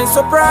 Shine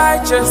so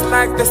bright, just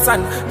like the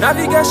sun.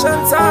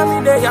 Navigation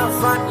time, me they are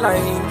front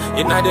line.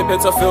 In the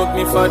battlefield,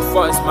 me fought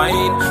first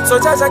mine. So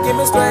Jaja, give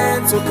me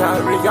strength to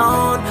carry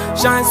on.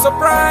 Shine so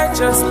bright,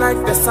 just like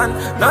the sun.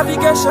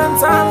 Navigation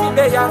time,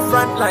 me they are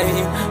front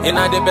line. In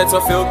the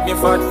battlefield, me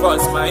fought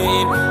first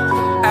mine.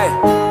 Hey,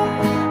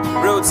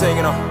 real thing,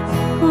 you know.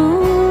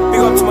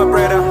 Big up to my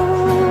brother,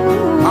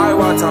 I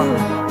water.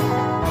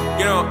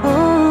 You know,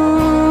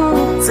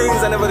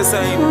 things are never the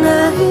same.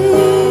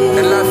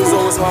 And life is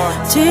always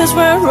hard. Tears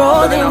were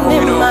rolling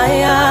in my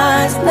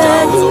eyes.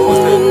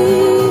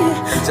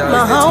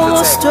 My heart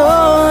was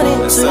torn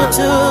into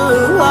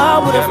two. I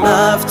would have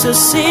loved to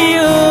see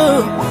you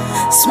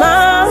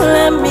smile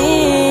at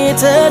me,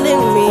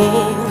 telling me,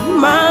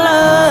 my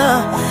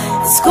love,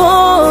 it's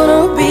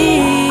gonna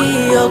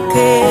be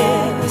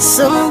okay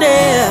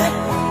someday.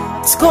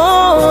 It's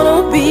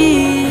gonna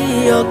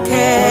be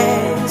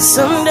okay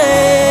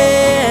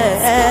someday.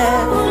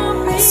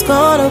 It's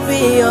gonna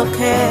be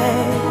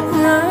okay.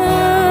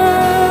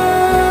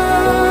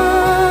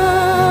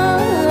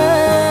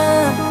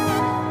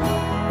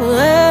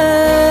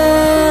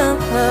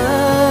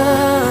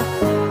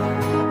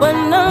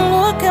 When I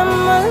look at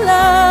my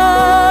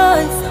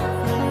life,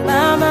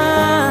 mama,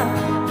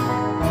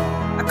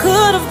 I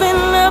could have been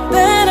a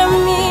better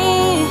me.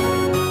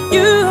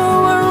 You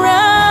were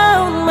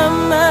around,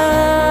 mama,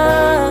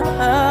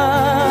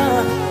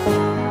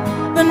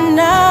 but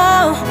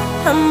now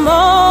I'm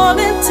all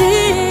in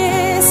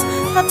tears.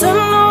 I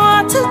don't know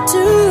what to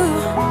do.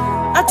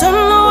 I don't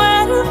know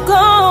where to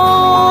go.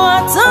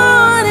 I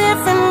don't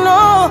even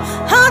know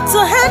how to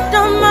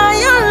handle my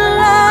own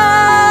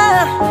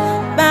life.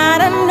 But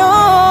I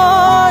know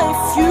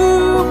if you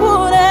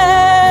would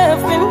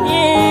have been here,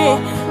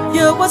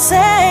 people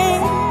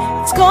say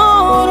it's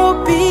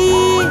gonna be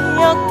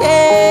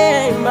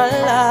okay, my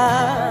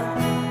love.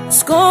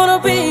 It's gonna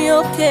be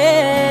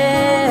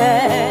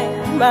okay,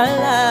 my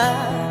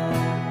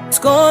love. It's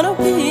gonna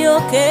be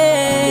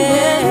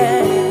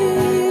okay.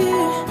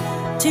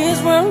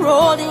 Tears were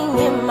rolling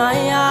in my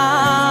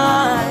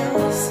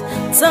eyes.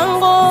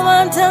 Tango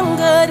and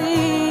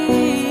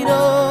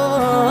tangarito,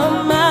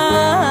 my.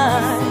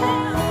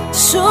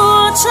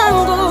 Sure,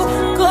 tango,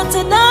 go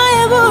to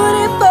die,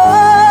 buribo.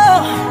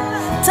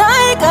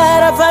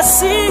 Taigara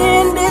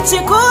pasin, de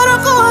chikoro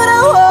kora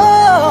wo.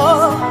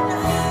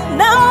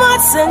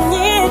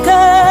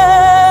 Namatsanika,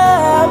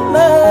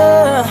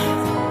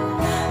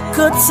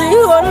 could see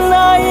one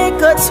eye,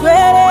 could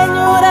swear in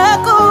your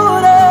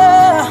akura.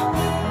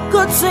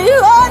 Could see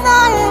one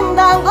eye in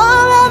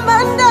Dangola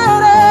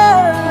Mandara.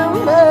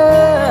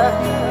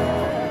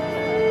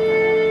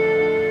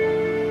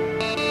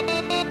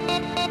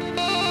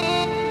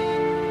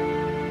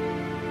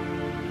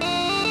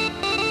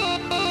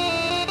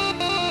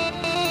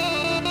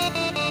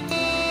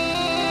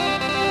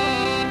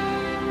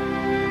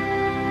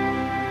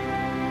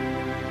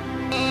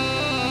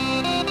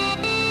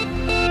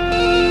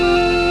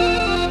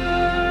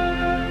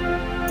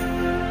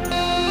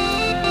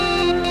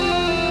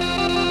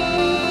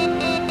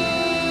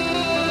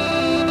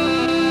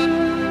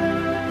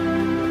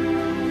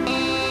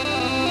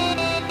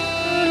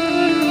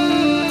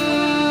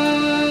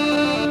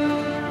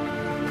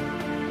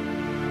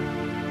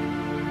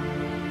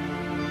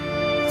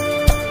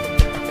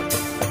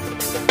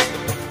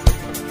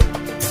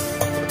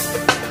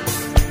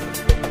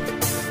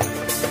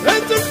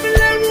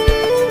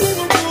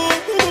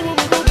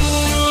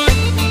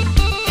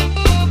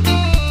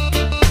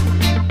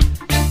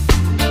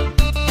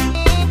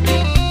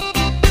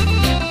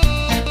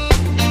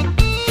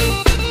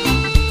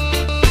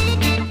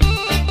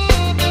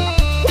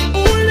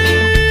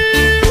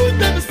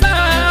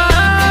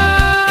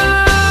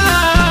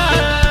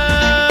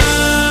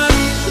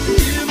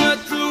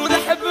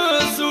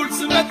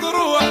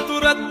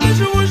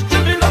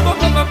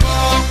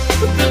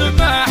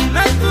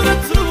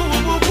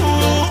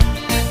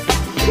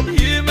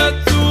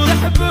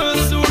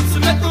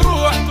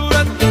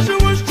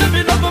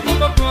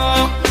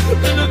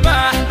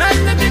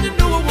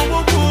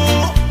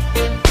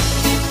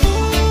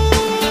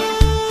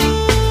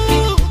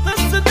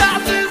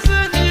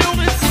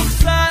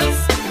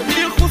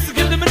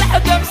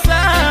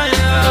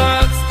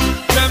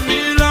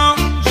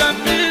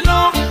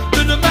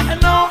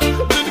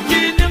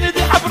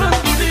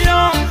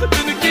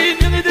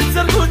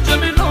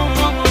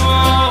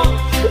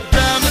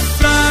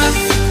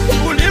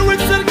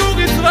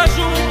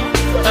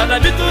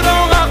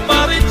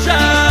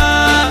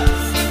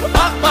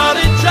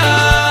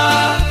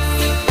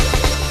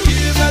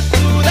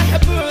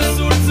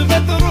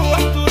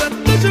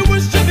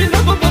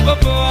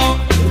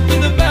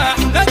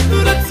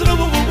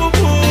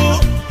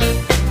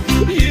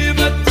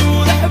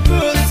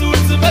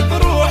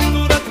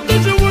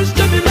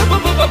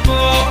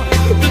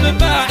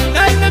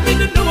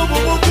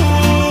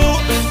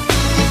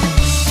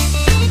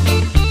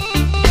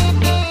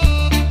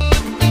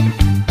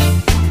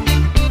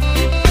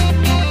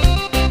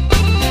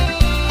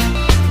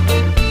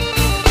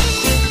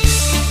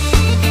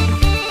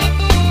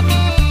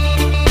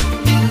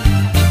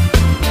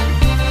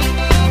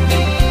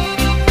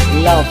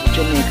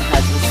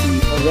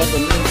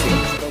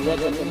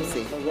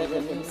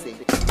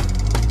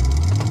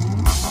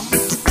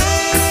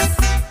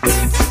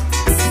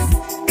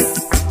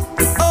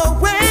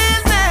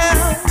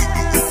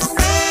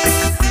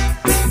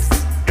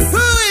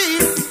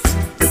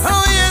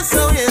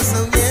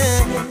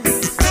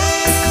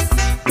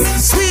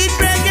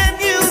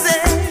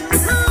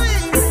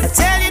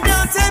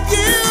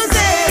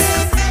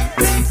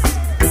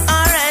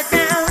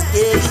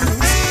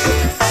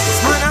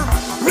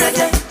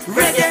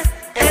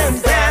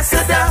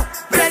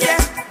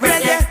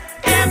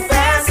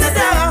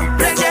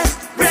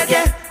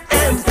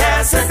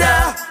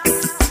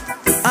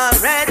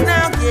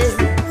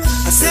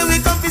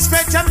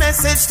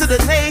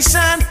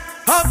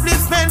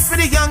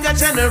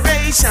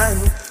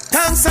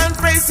 Thanks and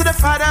praise to the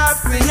Father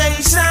of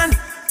creation.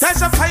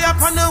 Touch a fire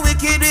upon the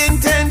wicked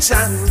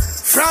intention.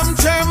 From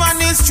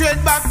Germany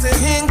straight back to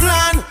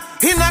England,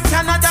 in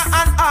Canada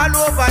and all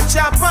over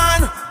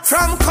Japan.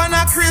 From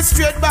Conakry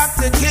straight back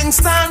to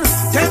Kingston.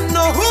 Them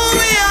know who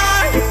we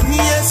are.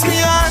 Yes, we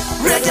are.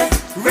 Reggae,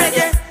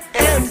 reggae,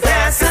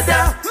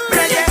 ambassador.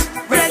 Reggae,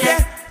 reggae,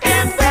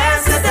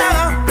 ambassador.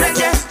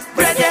 Reggae,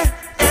 reggae,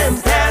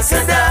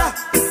 ambassador.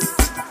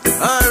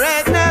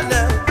 Alright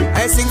now,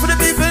 I sing for the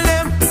people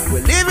them.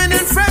 We're living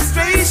in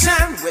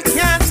frustration. We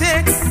can't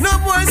take no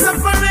more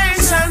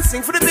separation.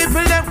 Sing for the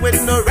people them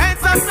with no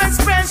rights of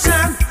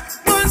expression.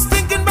 Once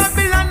thinking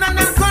Babylon and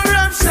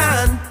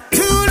corruption.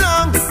 Too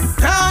long,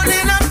 down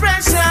in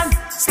oppression.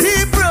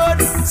 Steep road,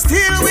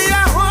 still we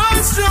are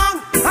hold strong.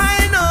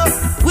 I know,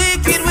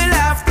 wicked will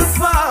have to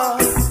fall.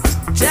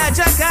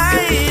 Jaja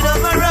guide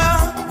over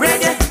all.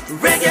 Reggae,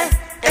 reggae,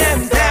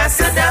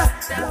 ambassador.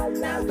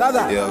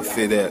 Yo,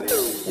 Fidel.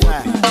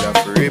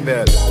 Just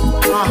rebel.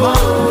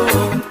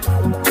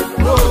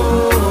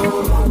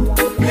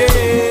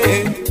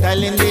 Yeah.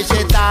 Telling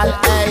digital,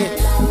 hey.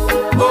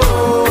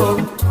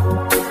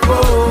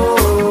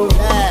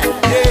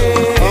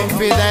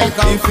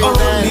 If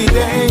only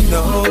they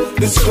know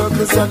the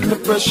struggles and the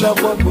pressure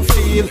what we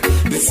feel.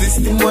 The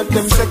system what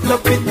them set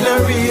up it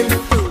not real.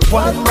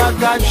 One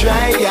bag of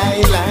dry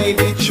highlight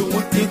it, shoot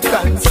it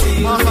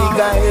conceal.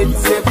 Bigger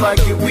heads if I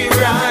give we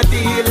raw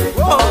deal.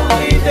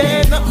 Only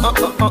they know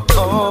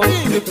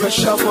the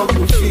pressure what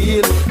we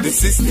feel. The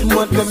system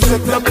what them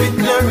set up it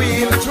not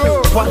real.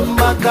 One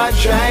bag of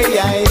dry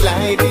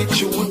highlight it,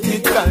 shoot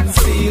it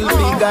conceal.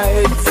 Bigger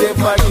heads if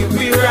I give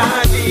we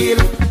raw deal.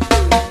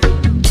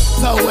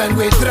 So when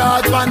we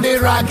trot on the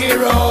rocky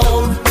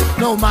road,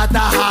 no matter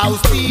how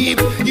steep,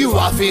 you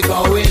have it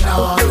going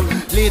on.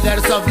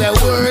 Leaders of the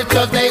world,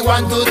 just they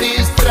want to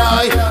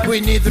destroy. We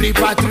need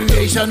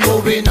repatriation,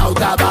 moving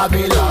out of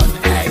Babylon.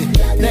 Hey,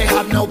 they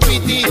have no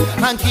pity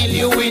and kill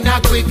you in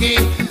a quickie.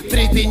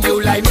 Treating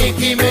you like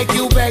Mickey, make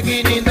you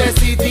begging in the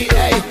city.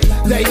 Hey,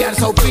 they are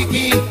so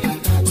picky,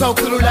 so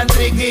cruel and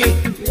tricky.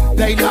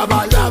 They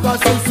lava,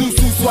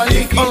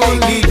 If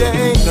only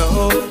they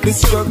know the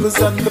struggles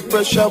and the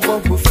pressure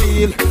what we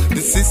feel.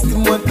 The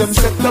system what them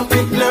set up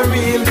it not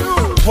real.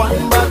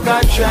 One bag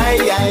of dry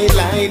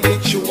highlight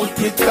it, shoot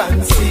it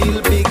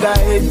conceal. Bigger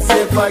heads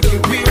ever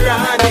give we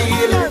raw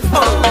deal.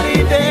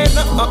 Only they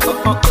know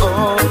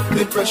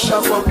the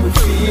pressure what we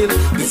feel.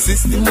 The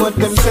system what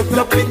them set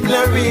up it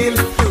not real.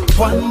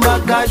 One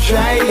bag of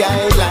dry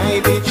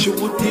highlight it,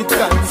 shoot it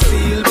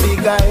conceal.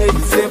 Bigger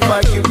heads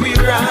ever give we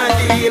raw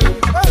deal.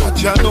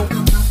 What you know?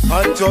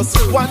 And just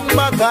one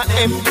bag of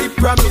empty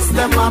promise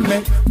them I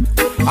make.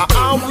 I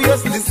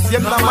always this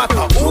year no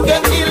matter who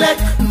get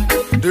elect.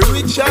 The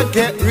richer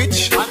get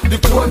rich, the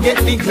poor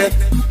get neglect.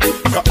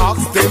 You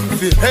ask them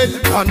for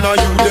help and now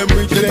you them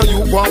reject.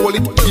 You go and hold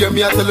it, hear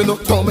me I tell you no.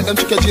 Don't make them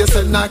check your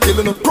GSL now kill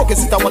you no.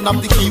 Progress it one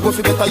of the key what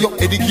for better your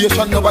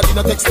education. Nobody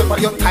no text for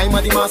your time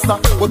and the master.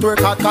 But work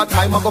hard,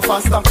 time I go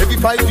faster. Every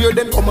 5 years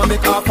them come and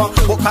make offer.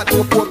 But hard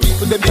to poor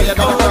people them they are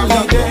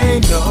only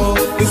they know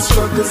the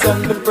struggles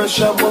and the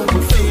pressure what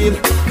we feel.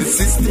 The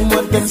system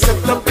what them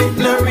set up it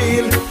not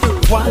real.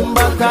 One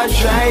bag of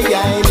dry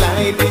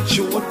highlight it,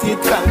 shoot it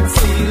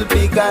conceal.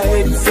 Bigger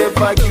heads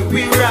ever give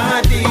we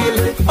raw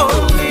deal.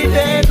 Only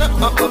they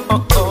know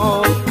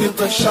the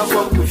pressure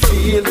what we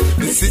feel.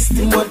 The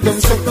system what them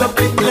set up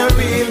it not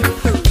real.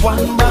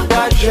 One bag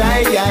of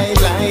dry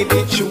highlight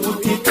it,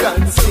 shoot it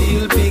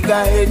conceal.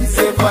 Bigger heads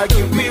ever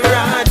give we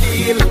raw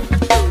deal.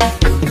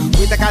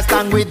 We take a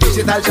stand with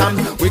digital jam.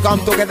 We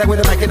come together with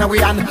a mic in a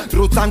hand.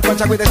 Roots and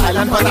culture with a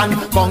silent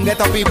pattern. Come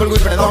get up people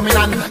with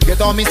predominant.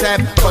 Get on me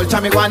self,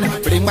 culture me one.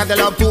 Bring back the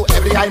love to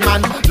every high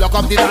man. Lock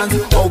up the dance,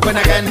 open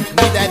again.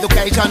 With the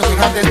education, we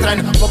have the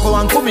strength. Boko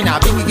and Kumina,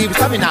 Bingy give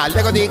stamina.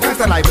 Lego the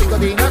gangster life, we got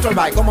the natural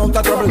bike. Come out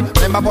of trouble,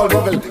 remember Paul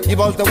Vogel. Give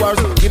us the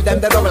words, give them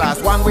the double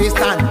as one way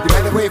stand.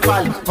 Divide the way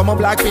fall. Come on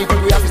black people,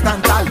 we have to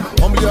stand tall.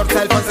 Humble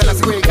yourself and sell us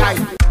a way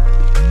guide.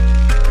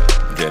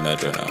 Jenna.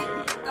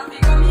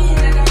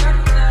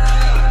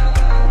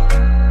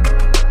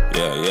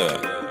 Yeah.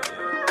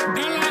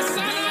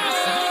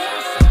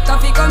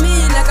 Coffee come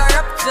in like a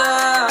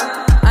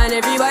rapture, and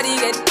everybody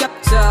get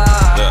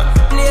captured. Yeah.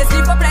 Play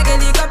slip up like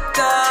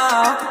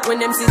helicopter, when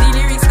them see the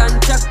lyrics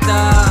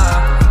contractor.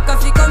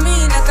 Coffee come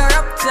in like a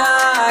rapture,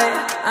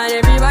 and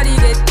everybody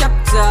get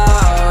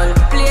captured.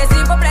 Play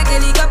slip up like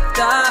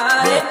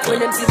helicopter, when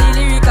them see the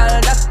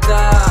lyrical doctor.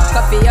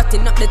 Coffee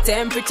hotting up the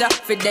temperature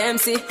for them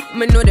see.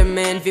 Me know the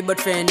man fi but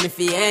friend me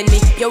fi enemy.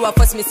 Yo a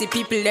fuss me see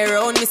people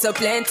around me so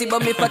plenty,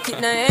 but me pocket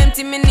na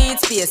empty, me need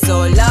space so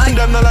large.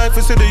 Them the life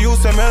is see the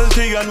use them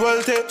healthy and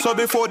wealthy. So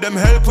before them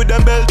help with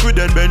them belt with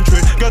them bench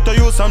with. Get to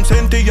use some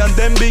senti and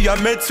them be a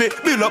med fit.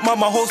 Build up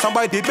mama house and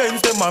buy the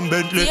Benz them and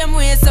Bentley. Same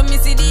way so me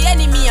see the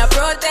enemy a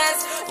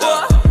protest.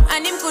 Whoa,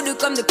 and him could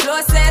come the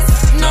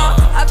closest. No,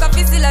 I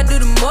can still I do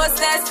the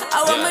mostest.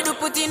 I want me to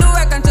put in the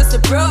work and trust the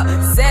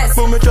process.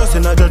 Put me trust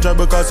in a judge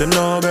because you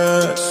know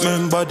best.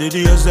 Remember the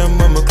days them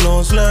when me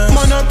close less.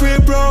 Man I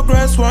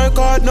pre-progress, work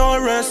hard no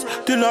rest.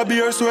 Till I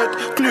beer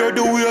sweat, clear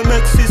the wheel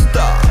make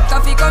sister.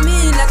 Coffee come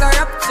in like a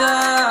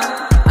rapture,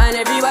 and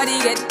everybody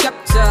get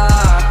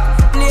captured.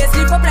 Play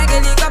slip up like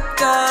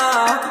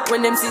helicopter,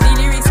 when them see the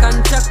lyrics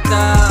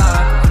contractor.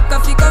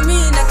 Coffee come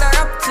in like a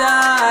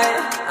rapture,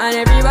 and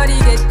everybody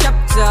get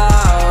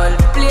captured.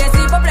 Play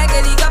slip up like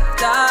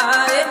helicopter,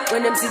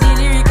 when them see the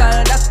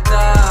lyrical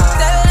doctor.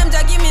 Tell them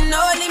to give me no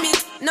limit.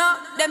 No,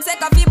 them say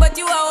coffee but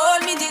you a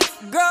whole midget.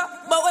 Girl,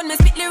 but when me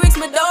spit lyrics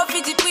me don't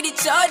fidget with it.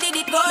 Sure did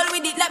it, goal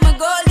with it like my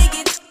goal dig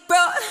it. Bro,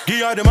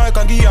 give her the mic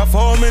and give her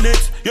 4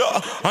 minutes. Yeah,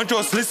 and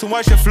just listen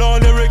while she flow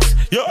lyrics.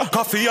 Yeah,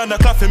 coffee and the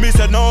coffee me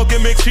said no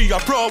gimmicks. She a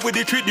pro with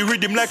it, treat the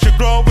rhythm like she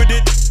grow with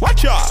it.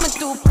 Watch out. Me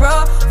too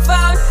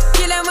profound,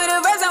 kill them with the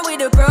verse and with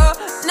the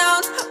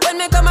pronouns. When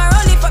me come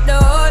around, lift up the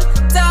whole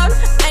town.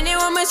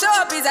 Anyone me show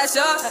up is a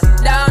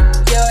shutdown.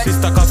 Yeah.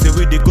 Sister coffee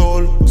with the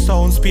goal.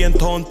 Sound Spain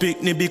town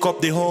picnic, big up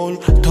the whole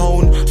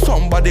town.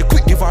 Somebody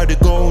quick give her the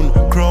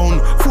crown.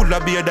 Full full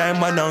of beer,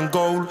 diamond and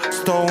gold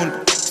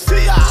stone.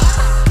 See ya!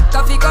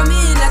 Coffee come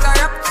in like a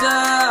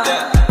rapture,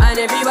 and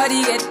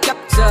everybody get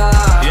captured.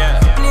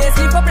 Place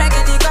lift up like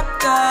a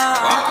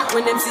helicopter,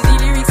 when them see the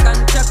lyrics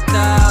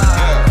constructor.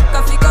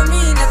 Coffee come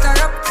in like a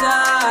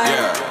rapture,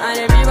 and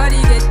everybody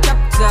get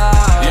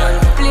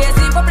captured. Place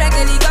lift up like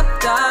a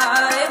helicopter,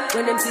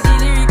 when them see the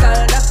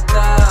lyrical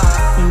doctor.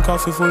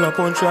 Coffee full of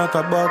punch like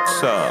a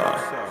boxer.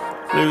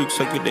 Lyrics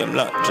I give them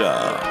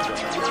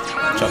lockjaw.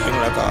 Chopping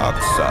like a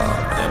oxa.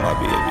 Them a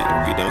baby,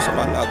 give them some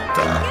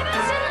lacta.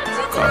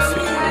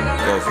 Coffee,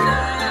 coffee,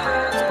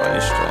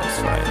 Spanish Town's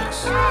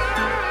finest.